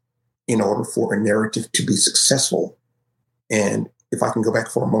times in order for a narrative to be successful. And if I can go back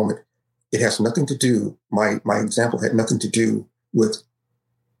for a moment, it has nothing to do, my example had nothing to do with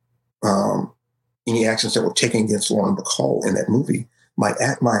any actions that were taken against Lauren Bacall in that movie.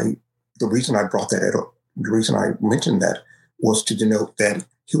 The reason I brought that up, the reason I mentioned that was to denote that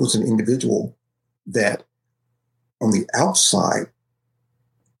he was an individual that on the outside,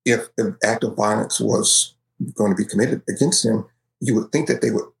 if an act of violence was going to be committed against him, you would think that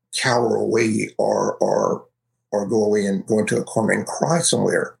they would cower away or go away and go into a corner and cry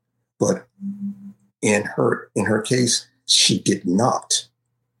somewhere. But in her case, she did not.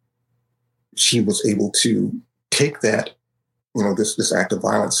 She was able to take that, this act of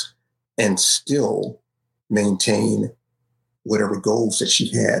violence and still maintain whatever goals that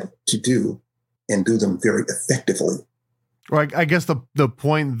she had to do and do them very effectively. Well, I guess the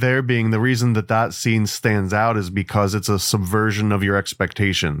point there being the reason that scene stands out is because it's a subversion of your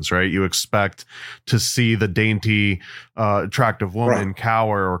expectations, right? You expect to see the dainty, attractive woman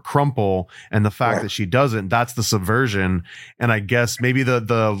cower or crumple, and the fact that she doesn't, that's the subversion. And I guess maybe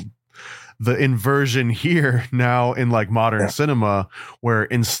the inversion here now in like modern cinema, where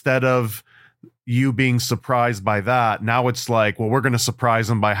instead of you being surprised by that, now it's like, well, we're going to surprise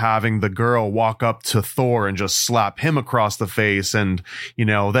them by having the girl walk up to Thor and just slap him across the face. And,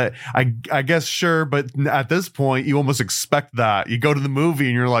 that I guess, sure. But at this point, you almost expect that. You go to the movie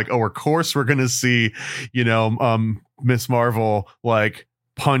and you're like, oh, of course we're going to see, Miss Marvel, like,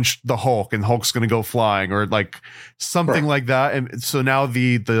 punch the Hulk and Hulk's going to go flying or like something like that. And so now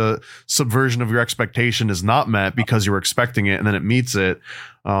the subversion of your expectation is not met because you were expecting it and then it meets it.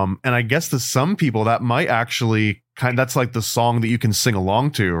 And I guess to some people that might actually that's like the song that you can sing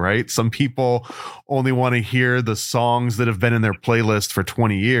along to, right? Some people only want to hear the songs that have been in their playlist for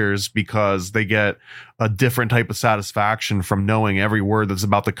 20 years because they get a different type of satisfaction from knowing every word that's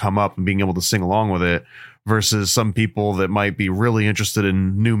about to come up and being able to sing along with it, versus some people that might be really interested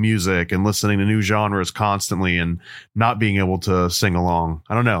in new music and listening to new genres constantly and not being able to sing along.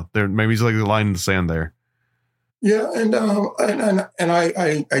 I don't know. There maybe it's like a line in the sand there. Yeah, and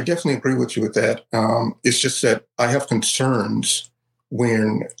I definitely agree with you with that. It's just that I have concerns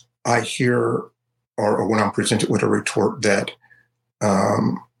when I hear or when I'm presented with a retort that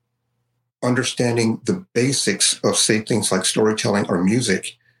understanding the basics of, say, things like storytelling or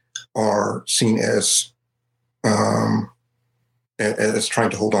music are seen as trying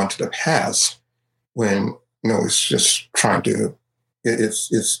to hold on to the past, when it's just trying to it's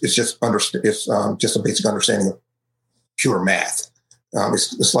just just a basic understanding of pure math.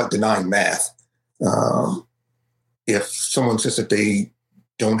 It's like denying math. If someone says that they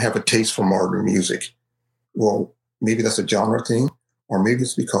don't have a taste for modern music, well, maybe that's a genre thing, or maybe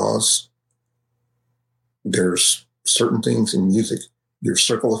it's because there's certain things in music. Your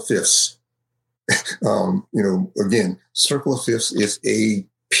circle of fifths. Again, circle of fifths is a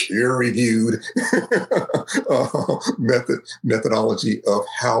peer-reviewed methodology of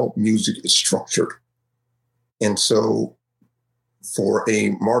how music is structured. And so for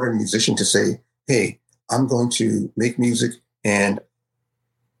a modern musician to say, hey, I'm going to make music and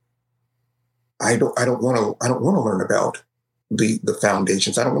I don't want to learn about the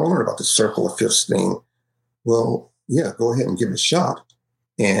foundations. I don't want to learn about the circle of fifths thing. Well, yeah, go ahead and give it a shot.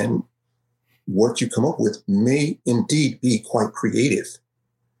 And what you come up with may indeed be quite creative,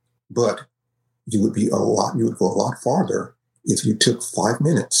 but you would go a lot farther if you took 5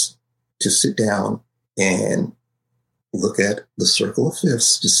 minutes to sit down and look at the circle of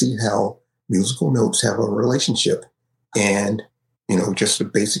fifths to see how musical notes have a relationship, and just the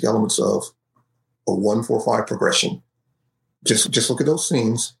basic elements of a 1-4-5 progression. Just look at those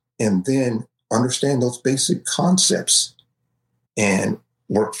things and then understand those basic concepts and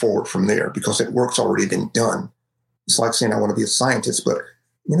work forward from there, because that work's already been done. It's like saying I want to be a scientist, but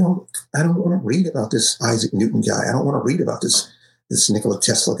I don't want to read about this Isaac Newton guy. I don't want to read about this Nikola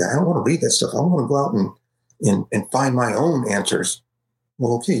Tesla guy. I don't want to read that stuff. I want to go out and find my own answers.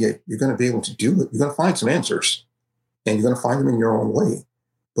 Well, okay, you're going to be able to do it. You're going to find some answers, and you're going to find them in your own way.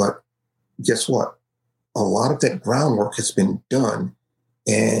 But guess what? A lot of that groundwork has been done,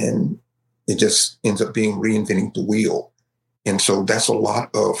 and it just ends up being reinventing the wheel. And so that's a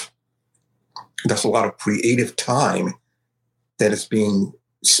lot of creative time that is being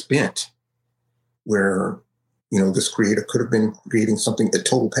spent, where this creator could have been creating something,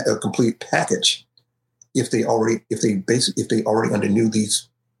 a complete package, if they already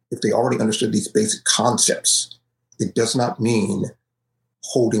understood these basic concepts. It does not mean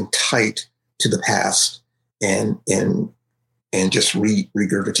holding tight to the past and just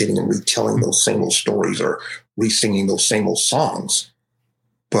regurgitating and retelling those same old stories or re-singing those same old songs.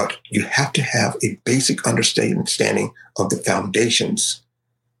 But you have to have a basic understanding of the foundations.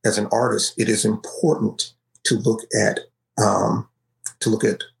 As an artist, it is important to look at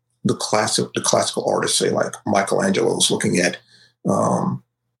the classical artists, say like Michelangelo's, looking at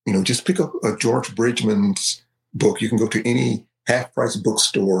just pick up a George Bridgman's book. You can go to any half-price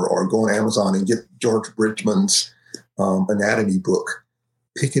bookstore or go on Amazon and get George Bridgman's anatomy book.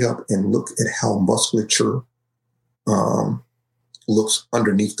 Pick it up and look at how musculature looks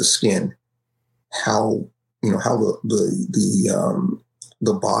underneath the skin. How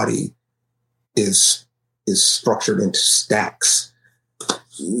the body is structured into stacks.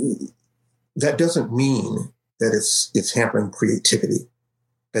 That doesn't mean that it's hampering creativity.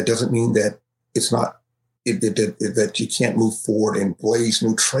 That doesn't mean that it's not that you can't move forward and blaze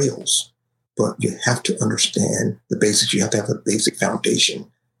new trails, but you have to understand the basics. You have to have a basic foundation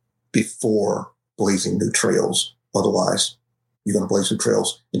before blazing new trails. Otherwise, you're going to blaze new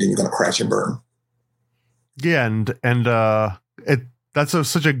trails and then you're going to crash and burn. Yeah, and that's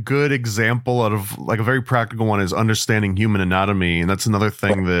such a good example out of like a very practical one is understanding human anatomy. And that's another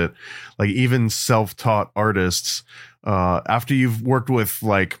thing that like even self-taught artists, after you've worked with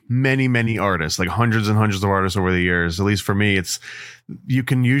like many artists, like hundreds and hundreds of artists over the years, at least for me, you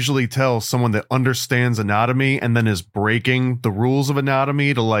can usually tell someone that understands anatomy and then is breaking the rules of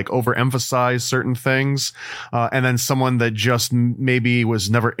anatomy to like overemphasize certain things. And then someone that just maybe was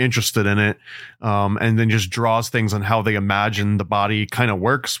never interested in it. And then just draws things on how they imagine the body kind of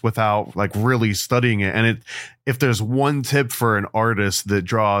works without like really studying it. And if there's one tip for an artist that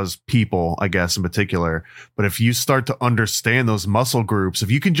draws people, I guess in particular, but if you start to understand those muscle groups, if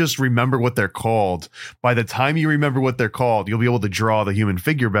you can just remember what they're called, by the time you remember what they're called, you'll be able to draw the human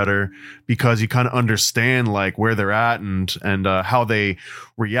figure better because you kind of understand like where they're at and how they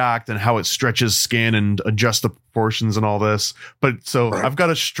react and how it stretches skin and adjusts the proportions and all this. But so I've got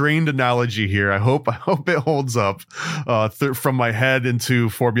a strained analogy here. I hope it holds up from my head into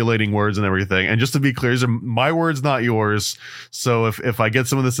formulating words and everything. And just to be clear, these are my words, not yours. So if I get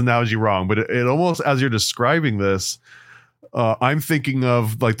some of this analogy wrong, but it almost, as you're describing this, I'm thinking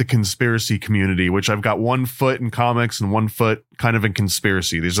of like the conspiracy community, which I've got 1 foot in comics and 1 foot kind of in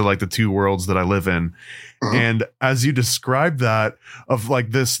conspiracy. These are like the two worlds that I live in. And as you describe that of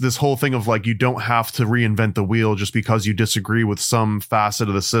like this whole thing of like, you don't have to reinvent the wheel just because you disagree with some facet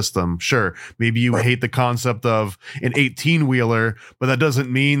of the system. Sure. Maybe you hate the concept of an 18-wheeler, but that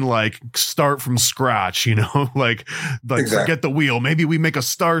doesn't mean like start from scratch, you know, like forget the wheel. Maybe we make a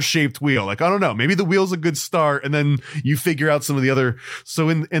star-shaped wheel. Like, I don't know, maybe the wheel's a good start. And then you figure out some of the other. So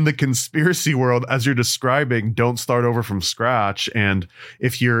in the conspiracy world, as you're describing, don't start over from scratch. And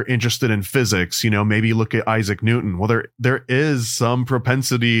if you're interested in physics, you know, maybe look at Isaac Newton. Well, there is some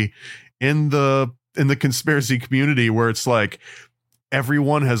propensity in the conspiracy community where it's like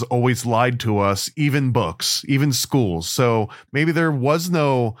everyone has always lied to us, even books, even schools. So maybe there was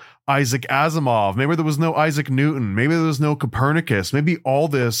no Isaac Asimov. Maybe there was no Isaac Newton. Maybe there was no Copernicus. Maybe all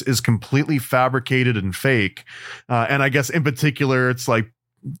this is completely fabricated and fake. And I guess in particular, it's like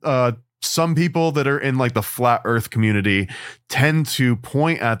some people that are in like the flat earth community tend to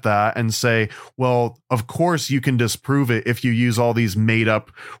point at that and say, well, of course you can disprove it if you use all these made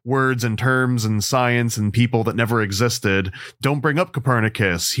up words and terms and science and people that never existed. Don't bring up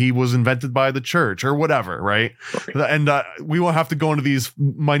Copernicus. He was invented by the church or whatever. Right. And we won't have to go into these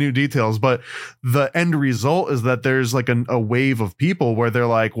minute details, but the end result is that there's like a wave of people where they're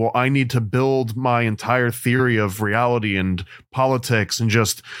like, well, I need to build my entire theory of reality and politics and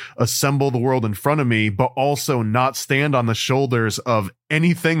just assemble the world in front of me, but also not stand on the shoulders of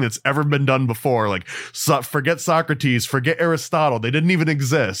anything that's ever been done before. Like, forget Socrates, forget Aristotle. They didn't even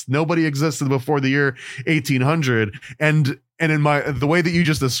exist. Nobody existed before the year 1800. And in the way that you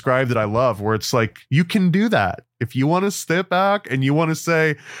just described it, I love where it's like, you can do that. If you want to step back and you want to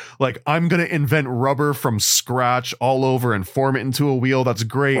say, like, I'm going to invent rubber from scratch all over and form it into a wheel, that's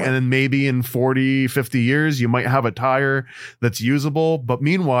great. And then maybe in 40, 50 years, you might have a tire that's usable. But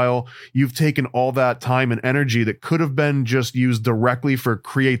meanwhile, you've taken all that time and energy that could have been just used directly for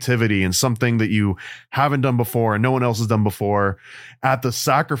creativity and something that you haven't done before and no one else has done before, at the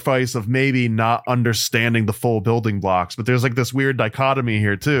sacrifice of maybe not understanding the full building blocks. But there's like this weird dichotomy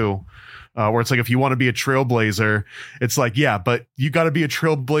here too. Where it's like, if you want to be a trailblazer, it's like, yeah, but you got to be a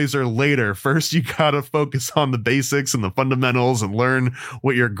trailblazer later. First, you got to focus on the basics and the fundamentals and learn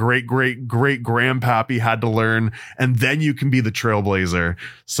what your great grandpappy had to learn. And then you can be the trailblazer.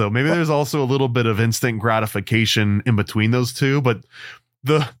 So maybe there's also a little bit of instant gratification in between those two. But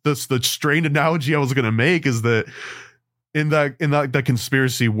the strained analogy I was going to make is that in that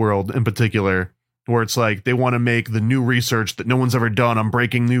conspiracy world in particular, where it's like they want to make the new research that no one's ever done. I'm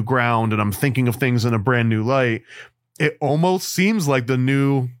breaking new ground and I'm thinking of things in a brand new light. It almost seems like the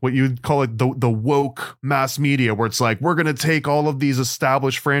new, what you'd call it, the woke mass media, where it's like, we're going to take all of these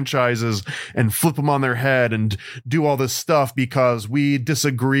established franchises and flip them on their head and do all this stuff because we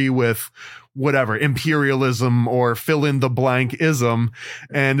disagree with whatever imperialism or fill in the blank ism.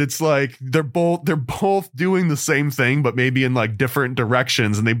 And it's like they're both doing the same thing, but maybe in like different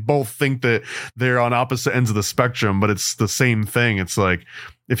directions, and they both think that they're on opposite ends of the spectrum, but it's the same thing. It's like,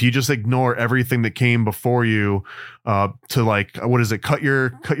 if you just ignore everything that came before you, to like, what is it, cut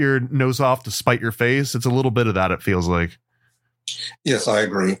your nose off to spite your face, it's a little bit of that, it feels like. Yes, I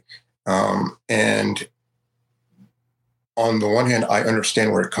agree. And on the one hand, I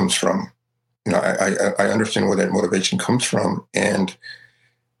understand where it comes from. I understand where that motivation comes from, and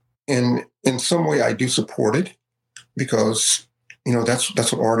in some way, I do support it because that's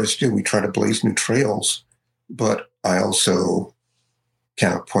what artists do. We try to blaze new trails, but I also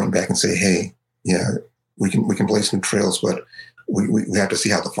kind of point back and say, hey, yeah, we can blaze new trails, but we have to see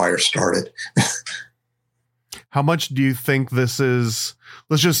how the fire started. How much do you think this is?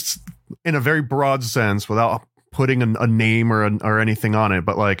 Let's just, in a very broad sense, without putting a name or anything on it,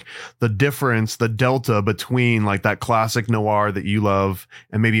 but like the difference, the delta between like that classic noir that you love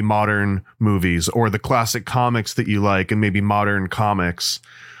and maybe modern movies, or the classic comics that you like and maybe modern comics.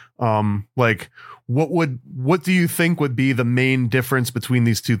 Like what do you think would be the main difference between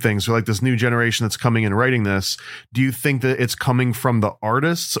these two things? So like this new generation that's coming and writing this, do you think that it's coming from the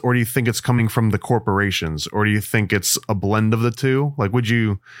artists, or do you think it's coming from the corporations, or do you think it's a blend of the two? Like,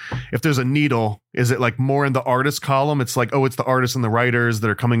 if there's a needle, is it like more in the artist column? It's like, oh, it's the artists and the writers that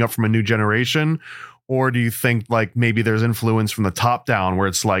are coming up from a new generation. Or do you think like maybe there's influence from the top down where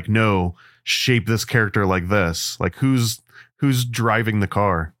it's like, no, shape this character like this? Like who's driving the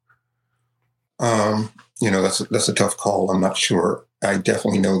car? That's a tough call. I'm not sure. I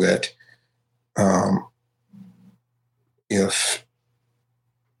definitely know that if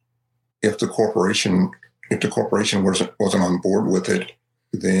the corporation wasn't on board with it,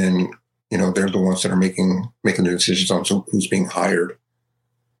 then they're the ones that are making the decisions on who's being hired.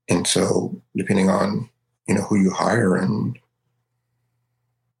 And so depending on who you hire and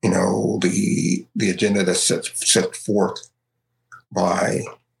the agenda that's set forth by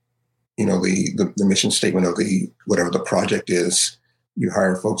the mission statement of whatever the project is, you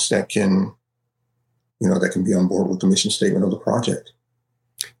hire folks that can be on board with the mission statement of the project.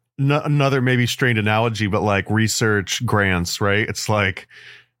 Another maybe strange analogy, but like research grants, right? It's like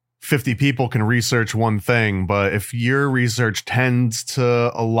 50 people can research one thing, but if your research tends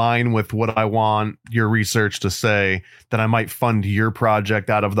to align with what I want your research to say, then I might fund your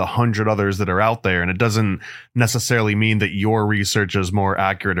project out of the 100 others that are out there. And it doesn't necessarily mean that your research is more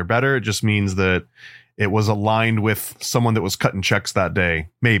accurate or better. It just means that it was aligned with someone that was cutting checks that day,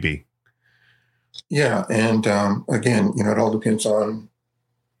 maybe. Yeah. And again, it all depends on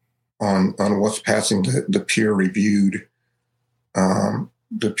what's passing the peer-reviewed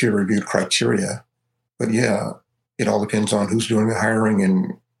criteria. But yeah, it all depends on who's doing the hiring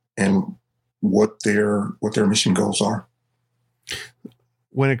and what their mission goals are.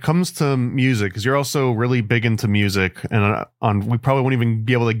 When it comes to music, because you're also really big into music, and we probably won't even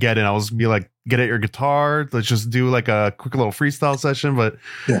be able to get in. I was be like, get at your guitar. Let's just do like a quick little freestyle session. But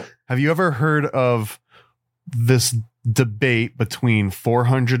yeah. Have you ever heard of this debate between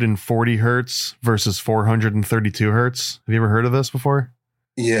 440 hertz versus 432 hertz? Have you ever heard of this before?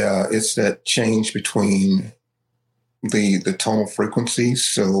 Yeah, it's that change between the tonal frequencies.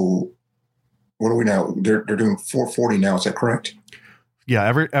 So what are we now? They're doing 440 now. Is that correct? Yeah,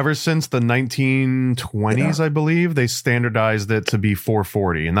 ever since the 1920s, I believe, they standardized it to be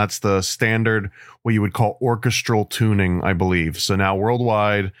 440, and that's the standard, what you would call orchestral tuning, I believe. So now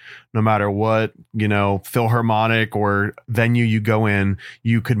worldwide, no matter what, Philharmonic or venue you go in,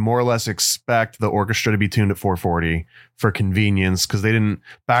 you could more or less expect the orchestra to be tuned at 440 for convenience, because they didn't,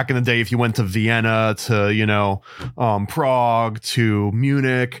 back in the day, if you went to Vienna, to, Prague, to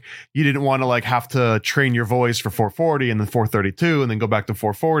Munich, you didn't want to like have to train your voice for 440 and then 432 and then go back to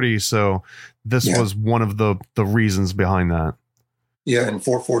 440. So this was one of the reasons behind that. Yeah, and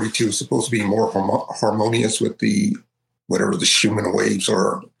 442 is supposed to be more harmonious with the Schumann waves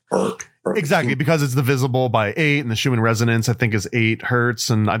or exactly, because it's divisible by 8, and the Schumann resonance I think is 8 hertz,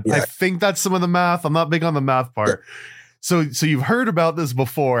 and I think that's some of the math. I'm not big on the math part. Yeah. So you've heard about this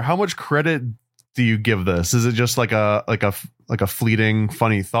before. How much credit do you give this? Is it just like a fleeting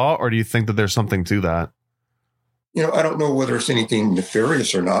funny thought, or do you think that there's something to that? I don't know whether it's anything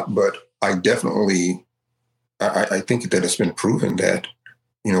nefarious or not, but I definitely I think that it's been proven that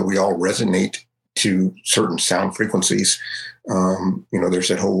we all resonate to certain sound frequencies. There's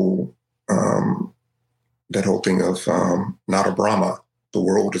that whole thing of Nada Brahma, the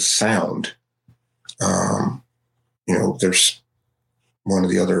world is sound. There's one of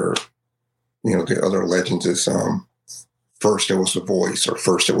the other legends is first there was the voice, or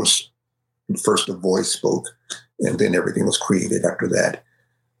first the voice spoke, and then everything was created after that.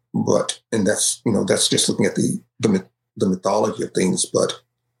 And that's just looking at the mythology of things, but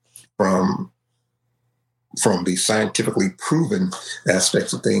from the scientifically proven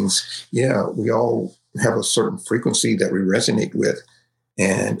aspects of things, yeah, we all have a certain frequency that we resonate with.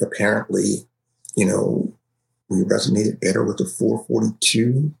 And apparently, we resonated better with the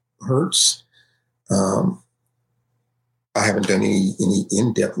 442 hertz. I haven't done any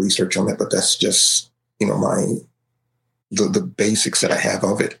in-depth research on that, but that's just, the basics that I have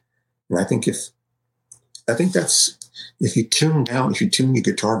of it. And I think that's, if you tune your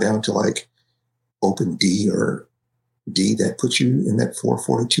guitar down to like open D or D, that puts you in that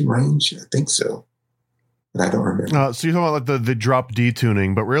 442 range. I think so, but I don't remember. So you're talking about like the drop D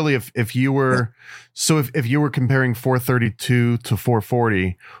tuning, but really if you were, if you were comparing 432 to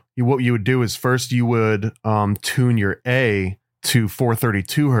 440, what you would do is first you would tune your A to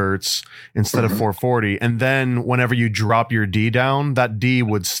 432 hertz instead of 440. And then whenever you drop your D down, that D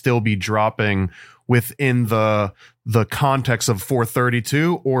would still be dropping within the context of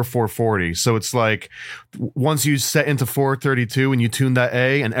 432 or 440. So it's like once you set into 432 and you tune that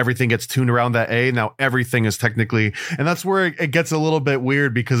A and everything gets tuned around that A, now everything is technically, and that's where it gets a little bit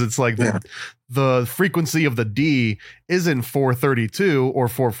weird because it's like the frequency of the D isn't 432 or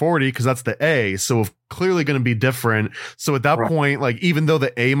 440 because that's the A. So clearly going to be different. So at that point, like even though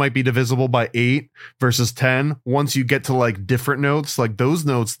the A might be divisible by 8 versus 10, once you get to like different notes, like those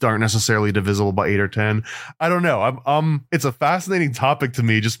notes aren't necessarily divisible by 8 or 10. I don't know. It's a fascinating topic to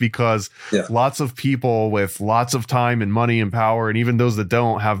me just because lots of people with lots of time and money and power, and even those that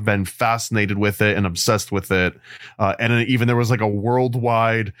don't, have been fascinated with it and obsessed with it. And even there was like a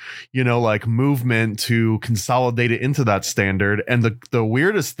worldwide, like movement to consolidate it into that standard. And the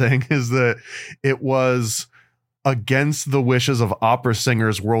weirdest thing is that it was against the wishes of opera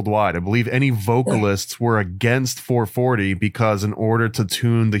singers worldwide. I believe any vocalists were against 440 because in order to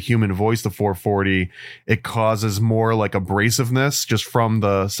tune the human voice to 440, it causes more like abrasiveness just from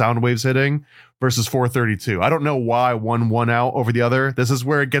the sound waves hitting versus 432. I don't know why one won out over the other. This is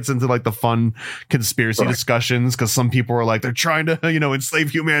where it gets into like the fun conspiracy discussions because some people are like, they're trying to, enslave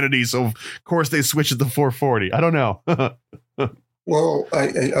humanity. So of course they switch it to 440. I don't know. Well,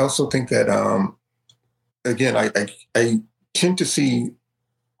 I also think that, again, I tend to see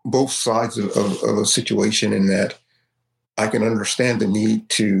both sides of a situation in that I can understand the need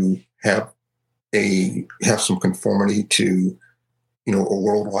to have some conformity to, a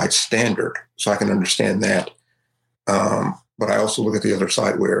worldwide standard. So I can understand that. But I also look at the other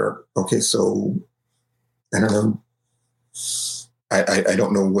side where, okay, so I don't know. I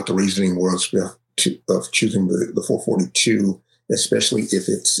don't know what the reasoning was of choosing the 442, especially if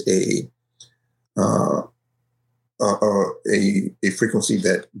it's a frequency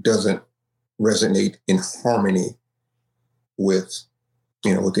that doesn't resonate in harmony with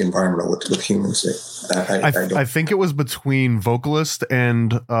with the environment or with humans. I think it was between vocalist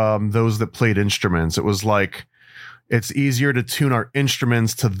and those that played instruments. It was like, it's easier to tune our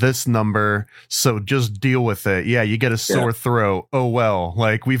instruments to this number, so just deal with it. Yeah, you get a sore throat. Oh well,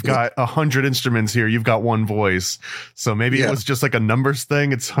 like we've got 100 instruments here. You've got one voice, so maybe it was just like a numbers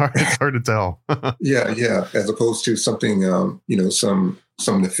thing. It's hard to tell. yeah, as opposed to something, some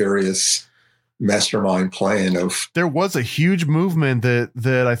nefarious mastermind plan of. There was a huge movement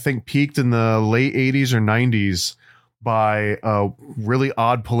that I think peaked in the late 80s or 90s by a really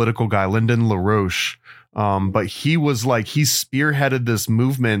odd political guy, Lyndon LaRoche. But he was like, he spearheaded this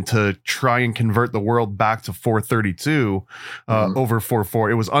movement to try and convert the world back to 432 over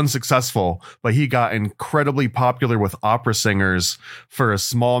 440. It was unsuccessful, but he got incredibly popular with opera singers for a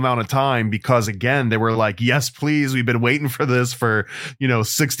small amount of time because, again, they were like, yes, please, we've been waiting for this for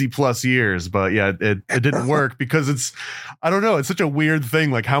 60 plus years. But yeah, it didn't work because I don't know, it's such a weird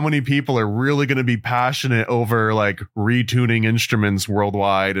thing. Like, how many people are really going to be passionate over like retuning instruments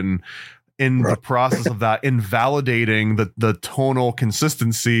worldwide, and in the process of that, invalidating the tonal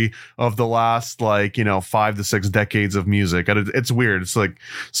consistency of the last 5 to 6 decades of music. And it's weird. It's like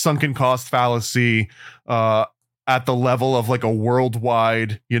sunken cost fallacy at the level of like a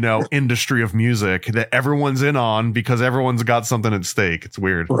worldwide industry of music that everyone's in on because everyone's got something at stake. It's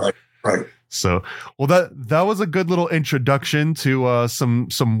weird. Right. So, well, that was a good little introduction to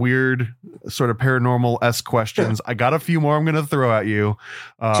some weird sort of paranormal-esque questions. I got a few more I'm going to throw at you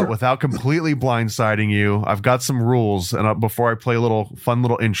without completely blindsiding you. I've got some rules, and before I play a fun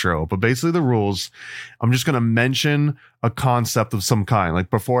little intro, but basically the rules, I'm just going to mention a concept of some kind. Like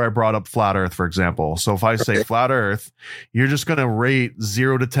before I brought up flat Earth, for example. So if I say flat Earth, you're just going to rate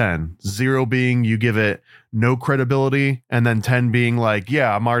 0 to 10. 0 being you give it no credibility, and then 10 being like,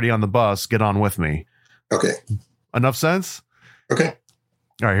 yeah, I'm already on the bus, get on with me. Okay. Enough sense? Okay.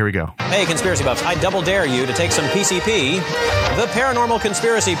 All right, here we go. Hey, conspiracy buffs, I double dare you to take some PCP, the Paranormal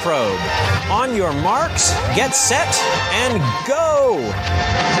Conspiracy Probe. On your marks, get set, and go!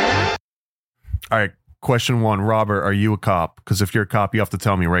 All right, question 1. Robert, are you a cop? Because if you're a cop, you have to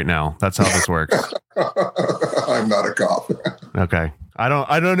tell me right now. That's how this works. I'm not a cop. Okay.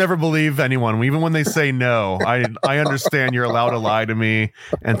 I don't ever believe anyone, even when they say no. I understand you're allowed to lie to me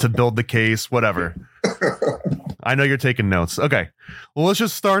and to build the case, whatever. I know you're taking notes. Okay. Well, let's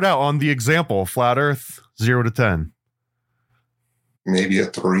just start out on the example. Flat Earth, 0 to 10. Maybe a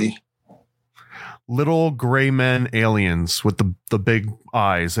 3. Little gray men aliens with the big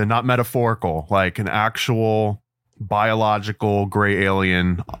eyes, and not metaphorical, like an actual biological gray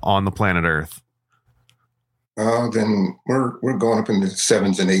alien on the planet Earth. Then we're going up into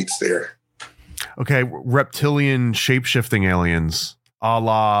 7s and 8s there. Okay, reptilian shape-shifting aliens, a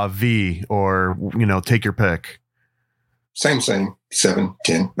la V, or, take your pick. Same. 7,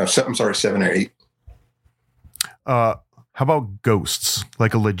 10. No, I'm sorry, 7 or 8. How about ghosts?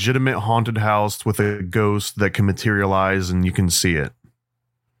 Like a legitimate haunted house with a ghost that can materialize and you can see it.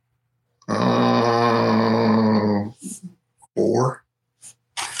 4.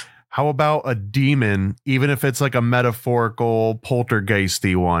 How about a demon, even if it's like a metaphorical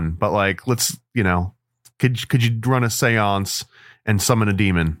poltergeisty one? But like, let's, could you run a seance and summon a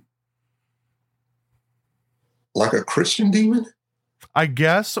demon? Like a Christian demon? I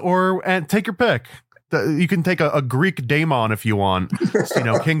guess, and take your pick. You can take a Greek daemon if you want.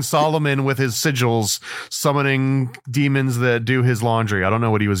 King Solomon with his sigils summoning demons that do his laundry. I don't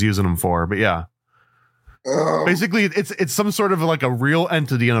know what he was using them for, but yeah. Basically, it's some sort of like a real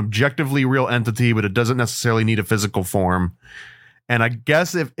entity, an objectively real entity, but it doesn't necessarily need a physical form. And I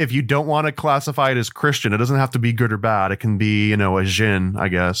guess if you don't want to classify it as Christian, it doesn't have to be good or bad. It can be, a jinn, I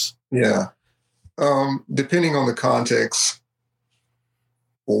guess. Yeah. Depending on the context,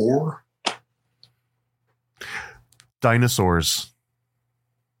 4. Dinosaurs.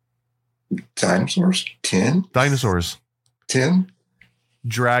 10. Dinosaurs. 10.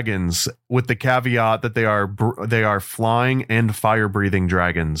 Dragons, with the caveat that they are flying and fire breathing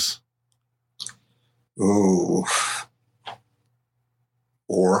dragons. Ooh.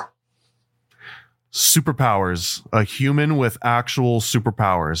 4. Superpowers, a human with actual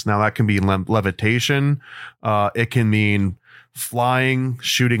superpowers. Now that can be levitation. It can mean flying,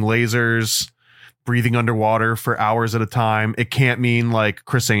 shooting lasers, breathing underwater for hours at a time. It can't mean like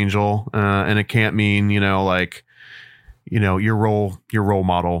Chris Angel, and it can't mean, your role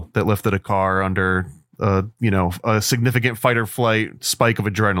model that lifted a car under a significant fight or flight spike of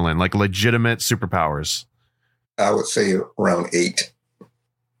adrenaline, like legitimate superpowers. I would say around 8.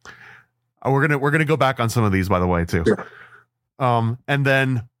 We're gonna go back on some of these, by the way, too. Sure. And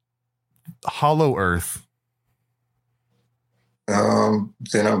then Hollow Earth. Then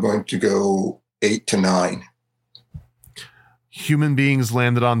I'm going to go 8 to 9. Human beings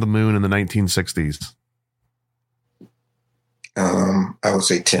landed on the moon in the 1960s. I would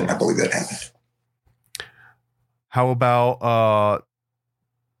say 10. I believe that happened. How about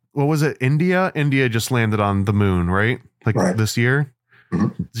what was it? India? India just landed on the moon, right? Like this year?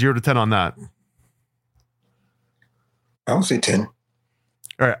 Mm-hmm. 0 to 10 on that. I would say 10.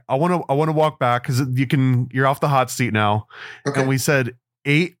 All right. I want to walk back because you're off the hot seat now. Okay. And we said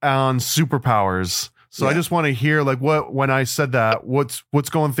 8 on superpowers. So I just want to hear when I said that, what's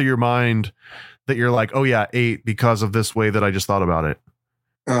going through your mind that you're like, oh yeah, 8 because of this way that I just thought about it.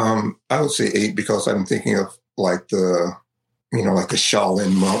 I would say 8 because I'm thinking of like the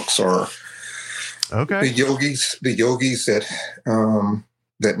Shaolin monks or the yogis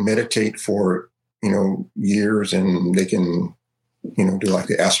that meditate for, years, and they can, do like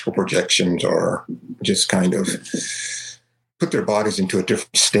the astral projections or just kind of put their bodies into a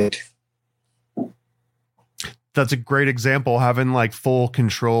different state. That's a great example, having like full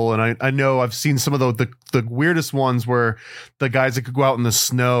control. And I know I've seen some of the weirdest ones where the guys that could go out in the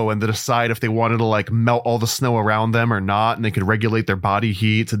snow and they decide if they wanted to like melt all the snow around them or not, and they could regulate their body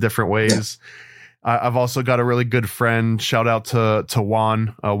heat to different ways. Yeah. I've also got a really good friend, shout out to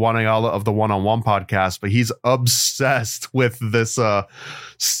Juan Ayala of the One-on-One podcast, but he's obsessed with this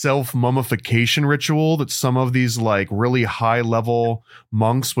self-mummification ritual that some of these like really high level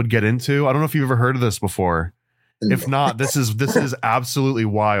monks would get into. I don't know if you've ever heard of this before. If not, this is absolutely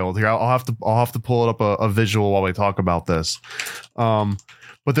wild. Here, I'll have to pull it up a visual while we talk about this.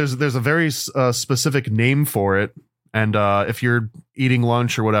 But there's a very specific name for it. And if you're eating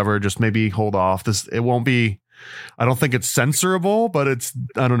lunch or whatever, just maybe hold off. It won't be, I don't think it's censorable, but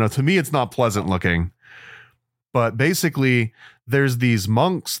I don't know. To me, it's not pleasant looking. But basically, there's these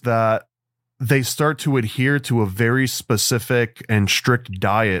monks that they start to adhere to a very specific and strict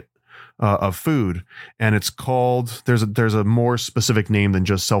diet of food. And it's called, there's a more specific name than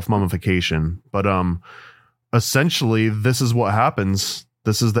just self-mummification. But essentially, this is what happens.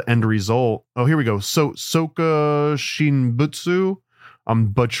 This is the end result. Oh, here we go. Soka Shinbutsu. I'm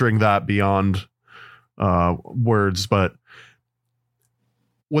butchering that beyond words, but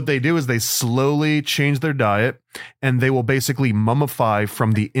what they do is they slowly change their diet, and they will basically mummify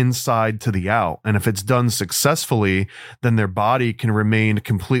from the inside to the out. And if it's done successfully, then their body can remain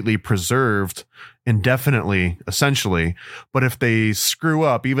completely preserved indefinitely, essentially. But if they screw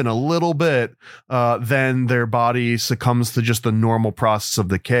up even a little bit, then their body succumbs to just the normal process of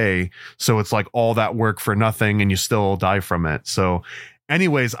decay. So it's like all that work for nothing, and you still die from it. So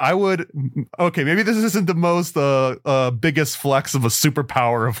anyways, maybe this isn't the most biggest flex of a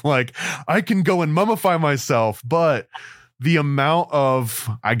superpower of like, I can go and mummify myself, but the amount of,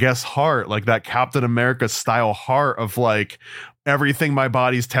 I guess, heart, like that Captain America style heart of like, everything my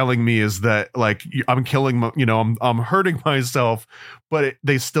body's telling me is that like I'm killing, I'm hurting myself, but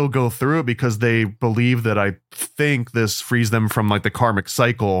they still go through it because they believe that I think this frees them from like the karmic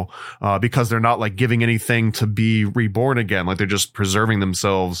cycle, because they're not like giving anything to be reborn again. Like they're just preserving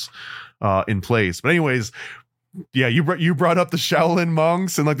themselves in place. But anyways, yeah, you brought up the Shaolin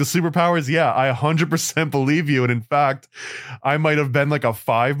monks and like the superpowers. Yeah, I 100% believe you. And in fact, I might have been like a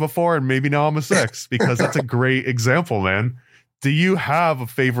 5 before, and maybe now I'm a 6 because that's a great example, man. Do you have a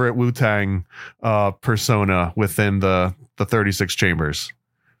favorite Wu-Tang persona within the 36 chambers?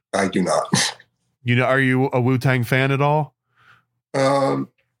 I do not. Are you a Wu-Tang fan at all?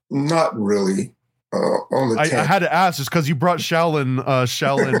 Not really. I had to ask just because you brought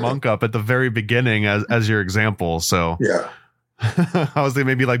Shaolin monk up at the very beginning as your example. So yeah, I was thinking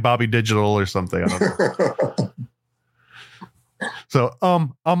maybe like Bobby Digital or something. I don't know. So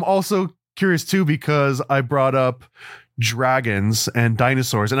I'm also curious too, because I brought up dragons and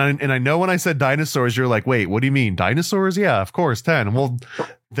dinosaurs, and I know when I said dinosaurs, you're like, wait, what do you mean dinosaurs? Yeah, of course, 10. Well,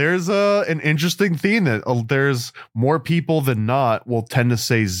 there's an interesting theme that there's more people than not will tend to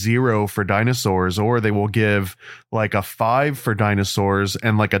say 0 for dinosaurs, or they will give like a 5 for dinosaurs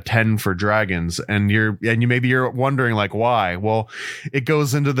and like a 10 for dragons. And you're wondering like why. Well, it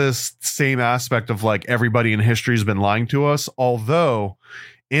goes into this same aspect of like everybody in history has been lying to us, although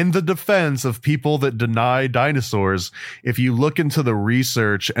in the defense of people that deny dinosaurs, if you look into the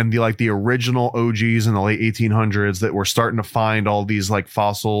research and the original OGs in the late 1800s that were starting to find all these like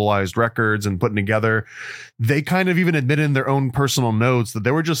fossilized records and putting together, they kind of even admitted in their own personal notes that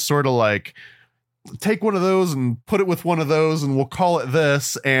they were just sort of like, take one of those and put it with one of those and we'll call it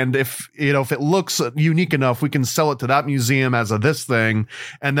this. And if it looks unique enough, we can sell it to that museum as a this thing.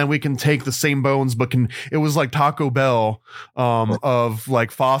 And then we can take the same bones, but it was like Taco Bell of like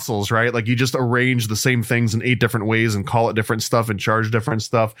fossils, right? Like you just arrange the same things in 8 different ways and call it different stuff and charge different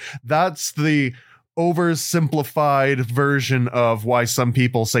stuff. That's the oversimplified version of why some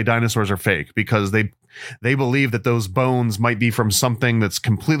people say dinosaurs are fake, because they believe that those bones might be from something that's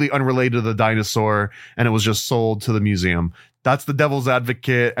completely unrelated to the dinosaur and it was just sold to the museum. That's the devil's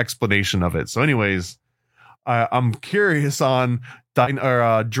advocate explanation of it. So anyways, I'm curious on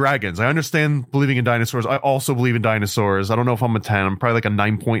dragons. I understand believing in dinosaurs. I also believe in dinosaurs. I don't know if I'm a 10. I'm probably like a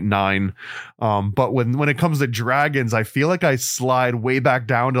 9.9. But when it comes to dragons, I feel like I slide way back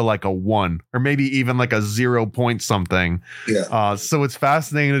down to like a 1 or maybe even like a 0 point something. Yeah. So it's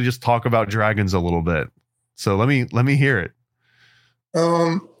fascinating to just talk about dragons a little bit. So let me hear it.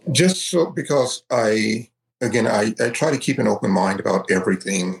 Just so, because I try to keep an open mind about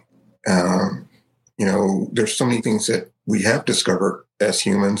everything. There's so many things that we have discovered as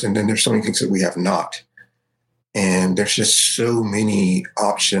humans, and then there's so many things that we have not. And there's just so many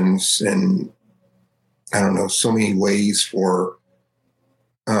options and I don't know, so many ways for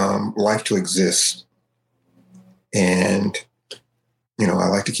life to exist. And, I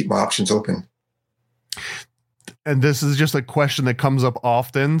like to keep my options open. And this is just a question that comes up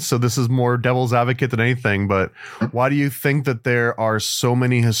often, so this is more devil's advocate than anything, but why do you think that there are so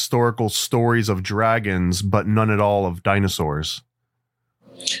many historical stories of dragons, but none at all of dinosaurs?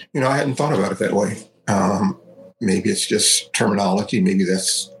 I hadn't thought about it that way. Maybe it's just terminology. Maybe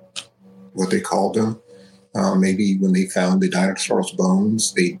that's what they called them. Maybe when they found the dinosaur's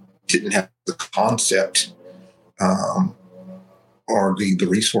bones, they didn't have the concept or the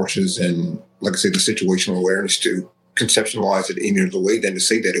resources and, like I say, the situational awareness to conceptualize it any other way than to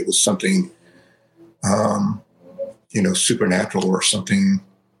say that it was something, supernatural or something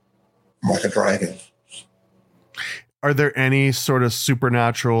like a dragon. Are there any sort of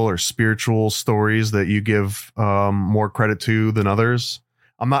supernatural or spiritual stories that you give more credit to than others?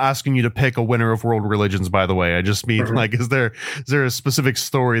 I'm not asking you to pick a winner of world religions, by the way. I just mean, like, is there a specific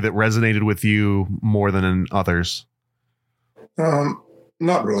story that resonated with you more than in others?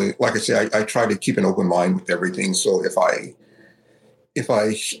 Not really. Like I say, I try to keep an open mind with everything. So if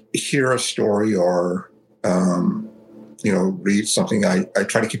I hear a story or, read something, I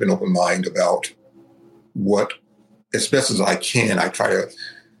try to keep an open mind about what, as best as I can, I try to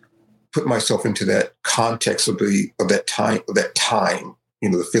put myself into that context of that time,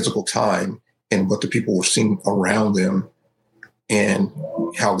 the physical time, and what the people were seeing around them, and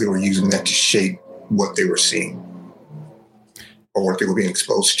how they were using that to shape what they were seeing or what they were being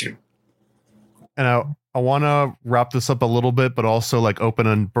exposed to. And I want to wrap this up a little bit, but also like open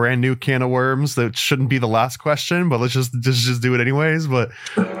a brand new can of worms that shouldn't be the last question, but let's just do it anyways. But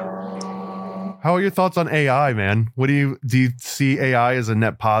how are your thoughts on AI, man? What do you see AI as a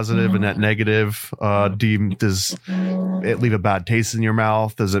net positive, a net negative? Does it leave a bad taste in your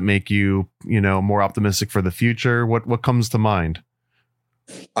mouth? Does it make you, more optimistic for the future? What comes to mind?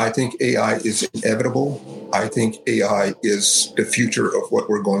 I think AI is inevitable. I think AI is the future of what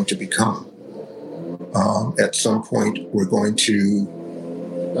we're going to become. At some point, we're going to,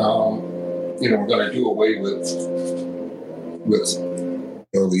 we're going to do away with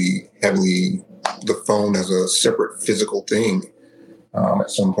the phone as a separate physical thing.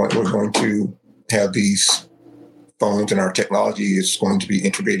 At some point, we're going to have these phones, and our technology is going to be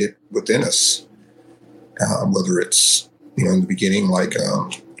integrated within us. Whether it's, in the beginning, like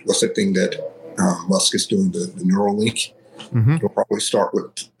what's that thing that Musk is doing, the Neuralink? Mm-hmm. It'll probably start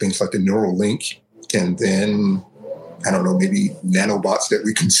with things like the Neuralink, and then, I don't know, maybe nanobots that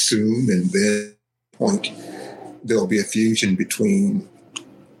we consume, and then there'll be a fusion between,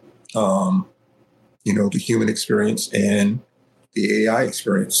 the human experience and the AI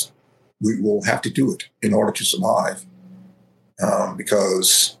experience. We will have to do it in order to survive,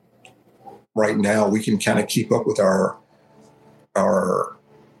 because right now we can kind of keep up with our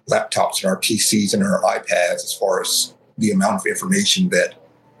laptops and our PCs and our iPads as far as the amount of information that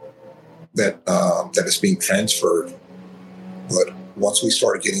is being transferred. But once we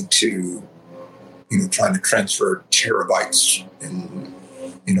start getting to, trying to transfer terabytes and,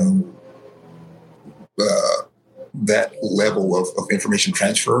 that level of information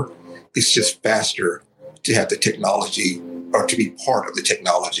transfer, it's just faster to have the technology or to be part of the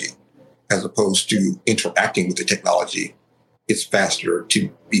technology as opposed to interacting with the technology. It's faster to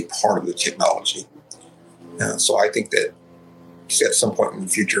be part of the technology. So I think that at some point in the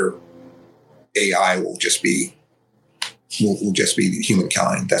future, AI will just be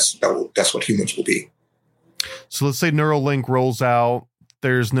humankind. That's what humans will be. So let's say Neuralink rolls out.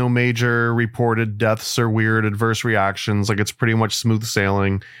 There's no major reported deaths or weird adverse reactions. Like, it's pretty much smooth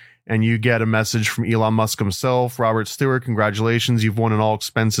sailing. And you get a message from Elon Musk himself. Robert Stewart, congratulations. You've won an all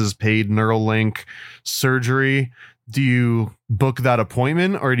expenses paid Neuralink surgery. Do you book that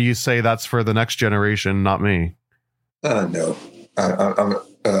appointment, or do you say that's for the next generation, not me? No.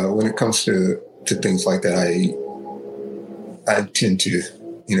 When it comes to things like that, I tend to,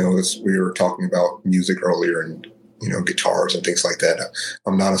 as we were talking about music earlier and, guitars and things like that.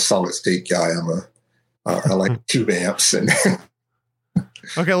 I'm not a solid state guy. I like tube amps and.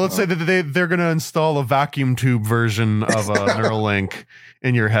 Okay, let's say that they're going to install a vacuum tube version of a Neuralink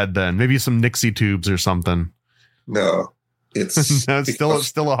in your head. Then maybe some Nixie tubes or something. No, it's no, it's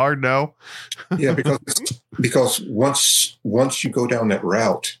still a hard no. Yeah, because once you go down that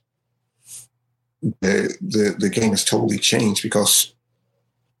route, the game has totally changed, because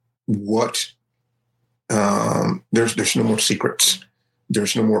there's no more secrets,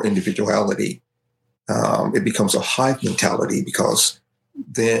 there's no more individuality. It becomes a hive mentality, because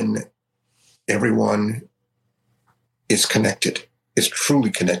then everyone is connected, is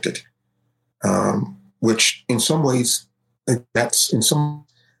truly connected. Which in some ways, that's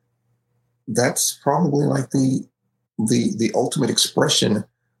probably like the ultimate expression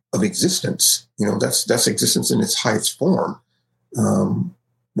of existence. That's existence in its highest form.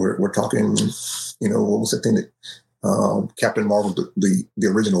 We're talking, what was the thing that Captain Marvel, the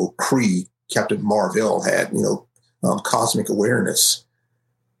original Kree, Captain Marvel had, cosmic awareness.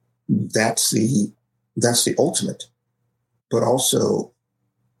 That's the ultimate, but also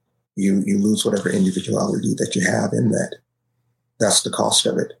you lose whatever individuality that you have in that. That's the cost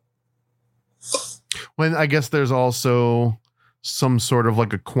of it. Well, I guess there's also some sort of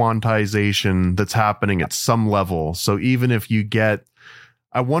like a quantization that's happening at some level. So even if you get,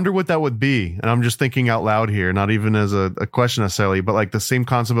 I wonder what that would be. And I'm just thinking out loud here, not even as a question necessarily, but like the same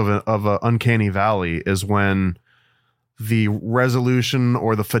concept of a uncanny valley is when the resolution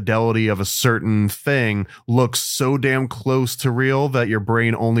or the fidelity of a certain thing looks so damn close to real that your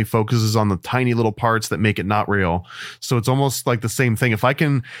brain only focuses on the tiny little parts that make it not real. So it's almost like the same thing. If I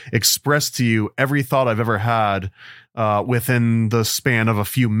can express to you every thought I've ever had within the span of a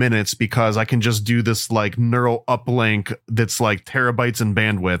few minutes, because I can just do this like neural uplink that's like terabytes in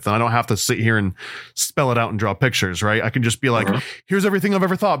bandwidth, and I don't have to sit here and spell it out and draw pictures, right? I can just be like, here's everything I've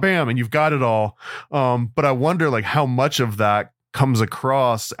ever thought, bam, and you've got it all. But I wonder like how much of that comes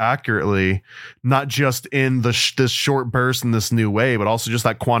across accurately, not just in this short burst in this new way, but also just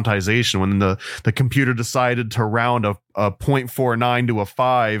that quantization when the computer decided to round a 0.49 to a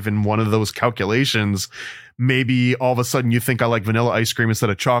 5 in one of those calculations. Maybe all of a sudden you think I like vanilla ice cream instead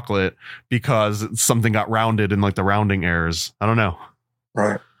of chocolate because something got rounded in like the rounding errors. I don't know.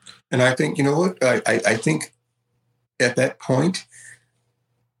 Right. And I think, you know what, I think at that point,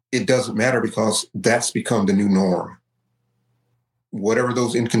 it doesn't matter because that's become the new norm. Whatever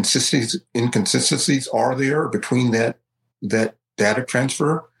those inconsistencies are there between that data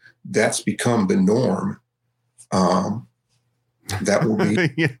transfer, that's become the norm. That will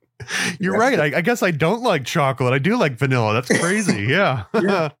be. Yeah. You're right. I guess I don't like chocolate. I do like vanilla. That's crazy. Yeah.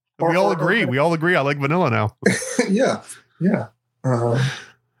 Yeah. We all agree. We all agree. I like vanilla now. Yeah. Yeah.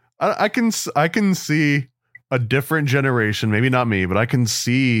 I can see a different generation, maybe not me, but I can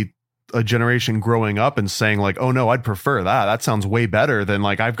see a generation growing up and saying like, oh no, I'd prefer that. That sounds way better than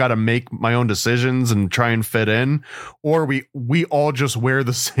like, I've got to make my own decisions and try and fit in, or we all just wear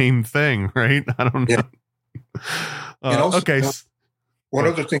the same thing. Right. I don't know. Yeah. Also, okay. One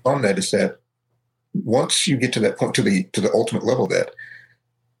other thing on that is that once you get to that point, to the ultimate level, that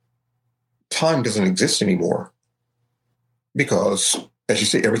time doesn't exist anymore because, as you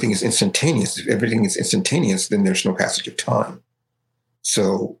say, everything is instantaneous. If everything is instantaneous, then there's no passage of time.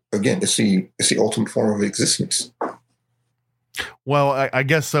 So again, it's the ultimate form of existence. Well, I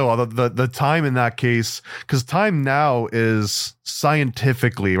guess so. The time in that case, because time now is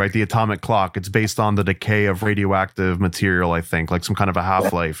scientifically, right, the atomic clock. It's based on the decay of radioactive material, I think, like some kind of a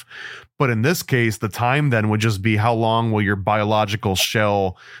half-life. But in this case, the time then would just be how long will your biological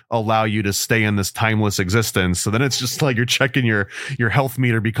shell allow you to stay in this timeless existence. So then it's just like you're checking your health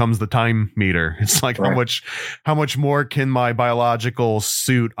meter becomes the time meter. It's like how much more can my biological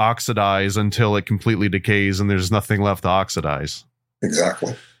suit oxidize until it completely decays and there's nothing left to oxidize.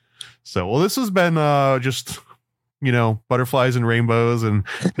 Exactly. So, well, this has been just, butterflies and rainbows. And,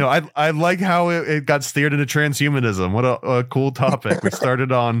 I like how it got steered into transhumanism. What a cool topic. We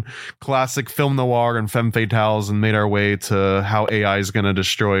started on classic film noir and femme fatales and made our way to how AI is going to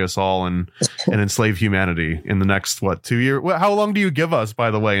destroy us all and enslave humanity in the next, 2 years? How long do you give us, by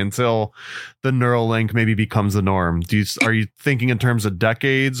the way, until the neural link maybe becomes the norm? Are you thinking in terms of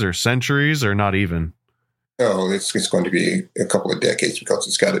decades or centuries or not even? Oh, it's going to be a couple of decades because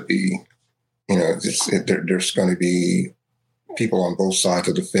it's got to be, there's going to be people on both sides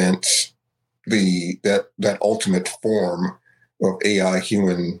of the fence. That ultimate form of AI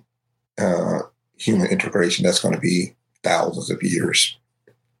human integration, that's going to be thousands of years.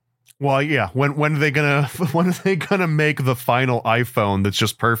 Well, yeah. When are they gonna make the final iPhone that's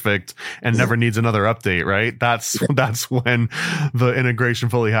just perfect and never needs another update? Right. That's when the integration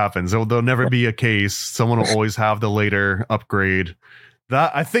fully happens. There'll never be a case. Someone will always have the later upgrade.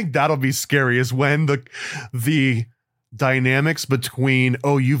 I think that'll be scary. Is when the dynamics between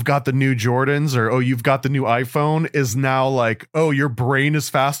you've got the new Jordans or you've got the new iPhone is now like your brain is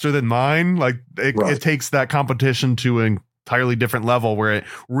faster than mine. Like it takes that competition to entirely different level where it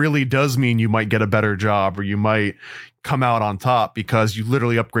really does mean you might get a better job or you might come out on top because you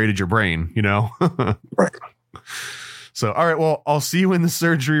literally upgraded your brain, Right. So, all right, well, I'll see you in the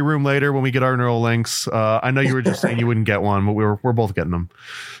surgery room later when we get our neural links. I know you were just saying you wouldn't get one, but we're both getting them.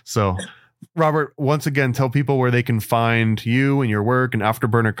 So, Robert, once again, tell people where they can find you and your work and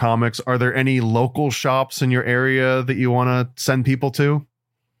Afterburner Comics. Are there any local shops in your area that you want to send people to?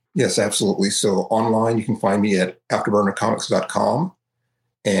 Yes, absolutely. So online, you can find me at afterburnercomics.com.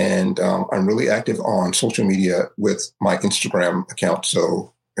 And I'm really active on social media with my Instagram account.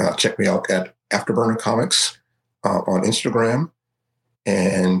 So check me out at Afterburner Comics on Instagram.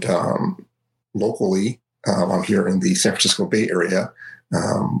 And locally, I'm here in the San Francisco Bay Area,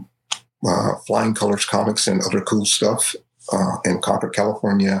 Flying Colors Comics and other cool stuff in Concord,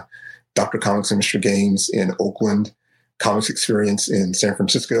 California, Dr. Comics and Mr. Games in Oakland, Comics Experience in San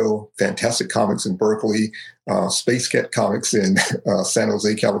Francisco, Fantastic Comics in Berkeley, Space Cat Comics in San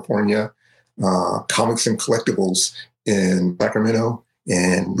Jose, California, Comics and Collectibles in Sacramento,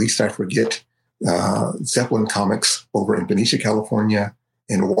 and least I forget, Zeppelin Comics over in Benicia, California,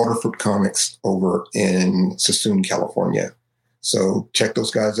 and Waterford Comics over in Sassoon, California. So check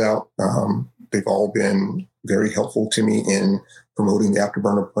those guys out. They've all been very helpful to me in promoting the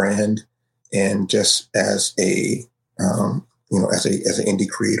Afterburner brand and just as a as an indie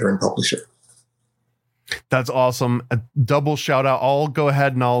creator and publisher. That's awesome. A double shout out. I'll go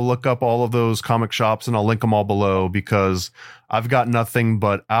ahead and I'll look up all of those comic shops and I'll link them all below because I've got nothing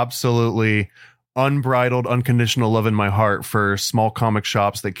but absolutely unbridled, unconditional love in my heart for small comic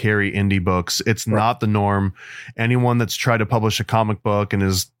shops that carry indie books. It's not the norm. Anyone that's tried to publish a comic book and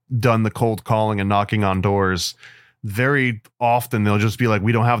has done the cold calling and knocking on doors, very often they'll just be like,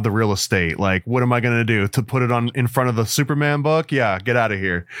 we don't have the real estate. Like, what am I going to do to put it on in front of the Superman book? Yeah, get out of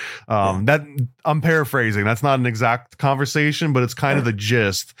here. That I'm paraphrasing. That's not an exact conversation, but it's kind of the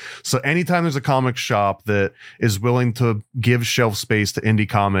gist. So anytime there's a comic shop that is willing to give shelf space to indie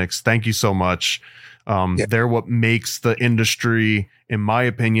comics, thank you so much. They're what makes the industry, in my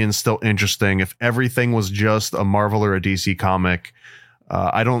opinion, still interesting. If everything was just a Marvel or a DC comic,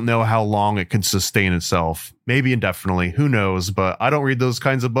 I don't know how long it could sustain itself. Maybe indefinitely. Who knows? But I don't read those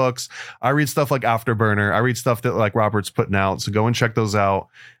kinds of books. I read stuff like Afterburner. I read stuff that like Robert's putting out. So go and check those out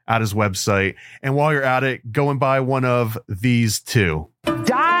at his website. And while you're at it, go and buy one of these two.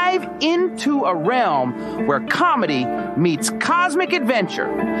 Dive into a realm where comedy meets cosmic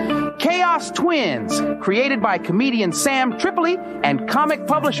adventure. Chaos Twins, created by comedian Sam Tripoli and comic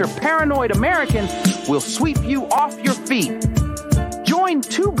publisher Paranoid American, will sweep you off your feet. Join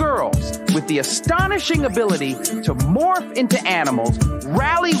two girls with the astonishing ability to morph into animals,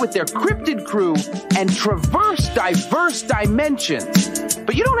 rally with their cryptid crew, and traverse diverse dimensions.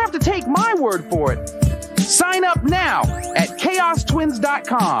 But you don't have to take my word for it. Sign up now at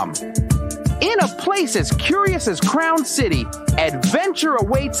chaostwins.com. In a place as curious as Crown City, adventure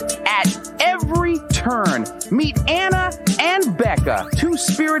awaits at every turn. Meet Anna and Becca, two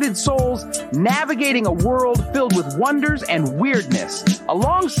spirited souls navigating a world filled with wonders and weirdness.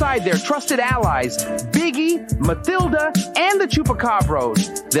 Alongside their trusted allies, Biggie, Mathilda, and the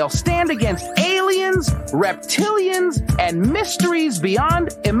Chupacabros, they'll stand against aliens, reptilians, and mysteries beyond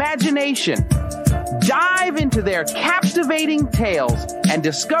imagination. Dive into their captivating tales and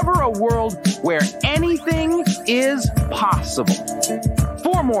discover a world where anything is possible.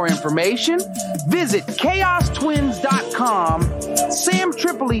 For more information, visit chaostwins.com,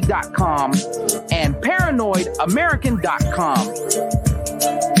 samtripoli.com, and paranoidamerican.com.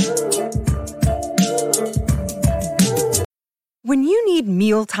 When you need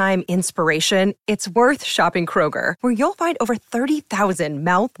mealtime inspiration, it's worth shopping Kroger, where you'll find over 30,000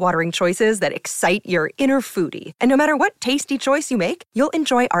 mouth-watering choices that excite your inner foodie. And no matter what tasty choice you make, you'll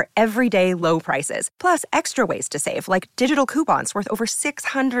enjoy our everyday low prices, plus extra ways to save, like digital coupons worth over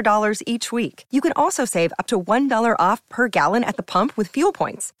 $600 each week. You can also save up to $1 off per gallon at the pump with fuel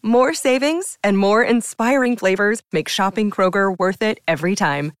points. More savings and more inspiring flavors make shopping Kroger worth it every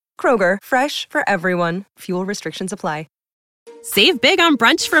time. Kroger, fresh for everyone. Fuel restrictions apply. Save big on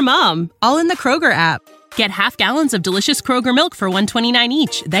brunch for mom, all in the Kroger app. Get half gallons of delicious Kroger milk for $1.29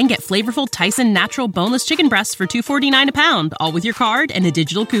 each. Then get flavorful Tyson natural boneless chicken breasts for $2.49 a pound, all with your card and a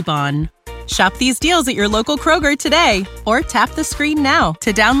digital coupon. Shop these deals at your local Kroger today, or tap the screen now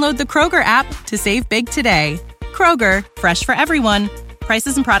to download the Kroger app to save big today. Kroger, fresh for everyone.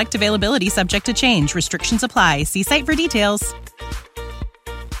 Prices and product availability subject to change. Restrictions apply. See site for details.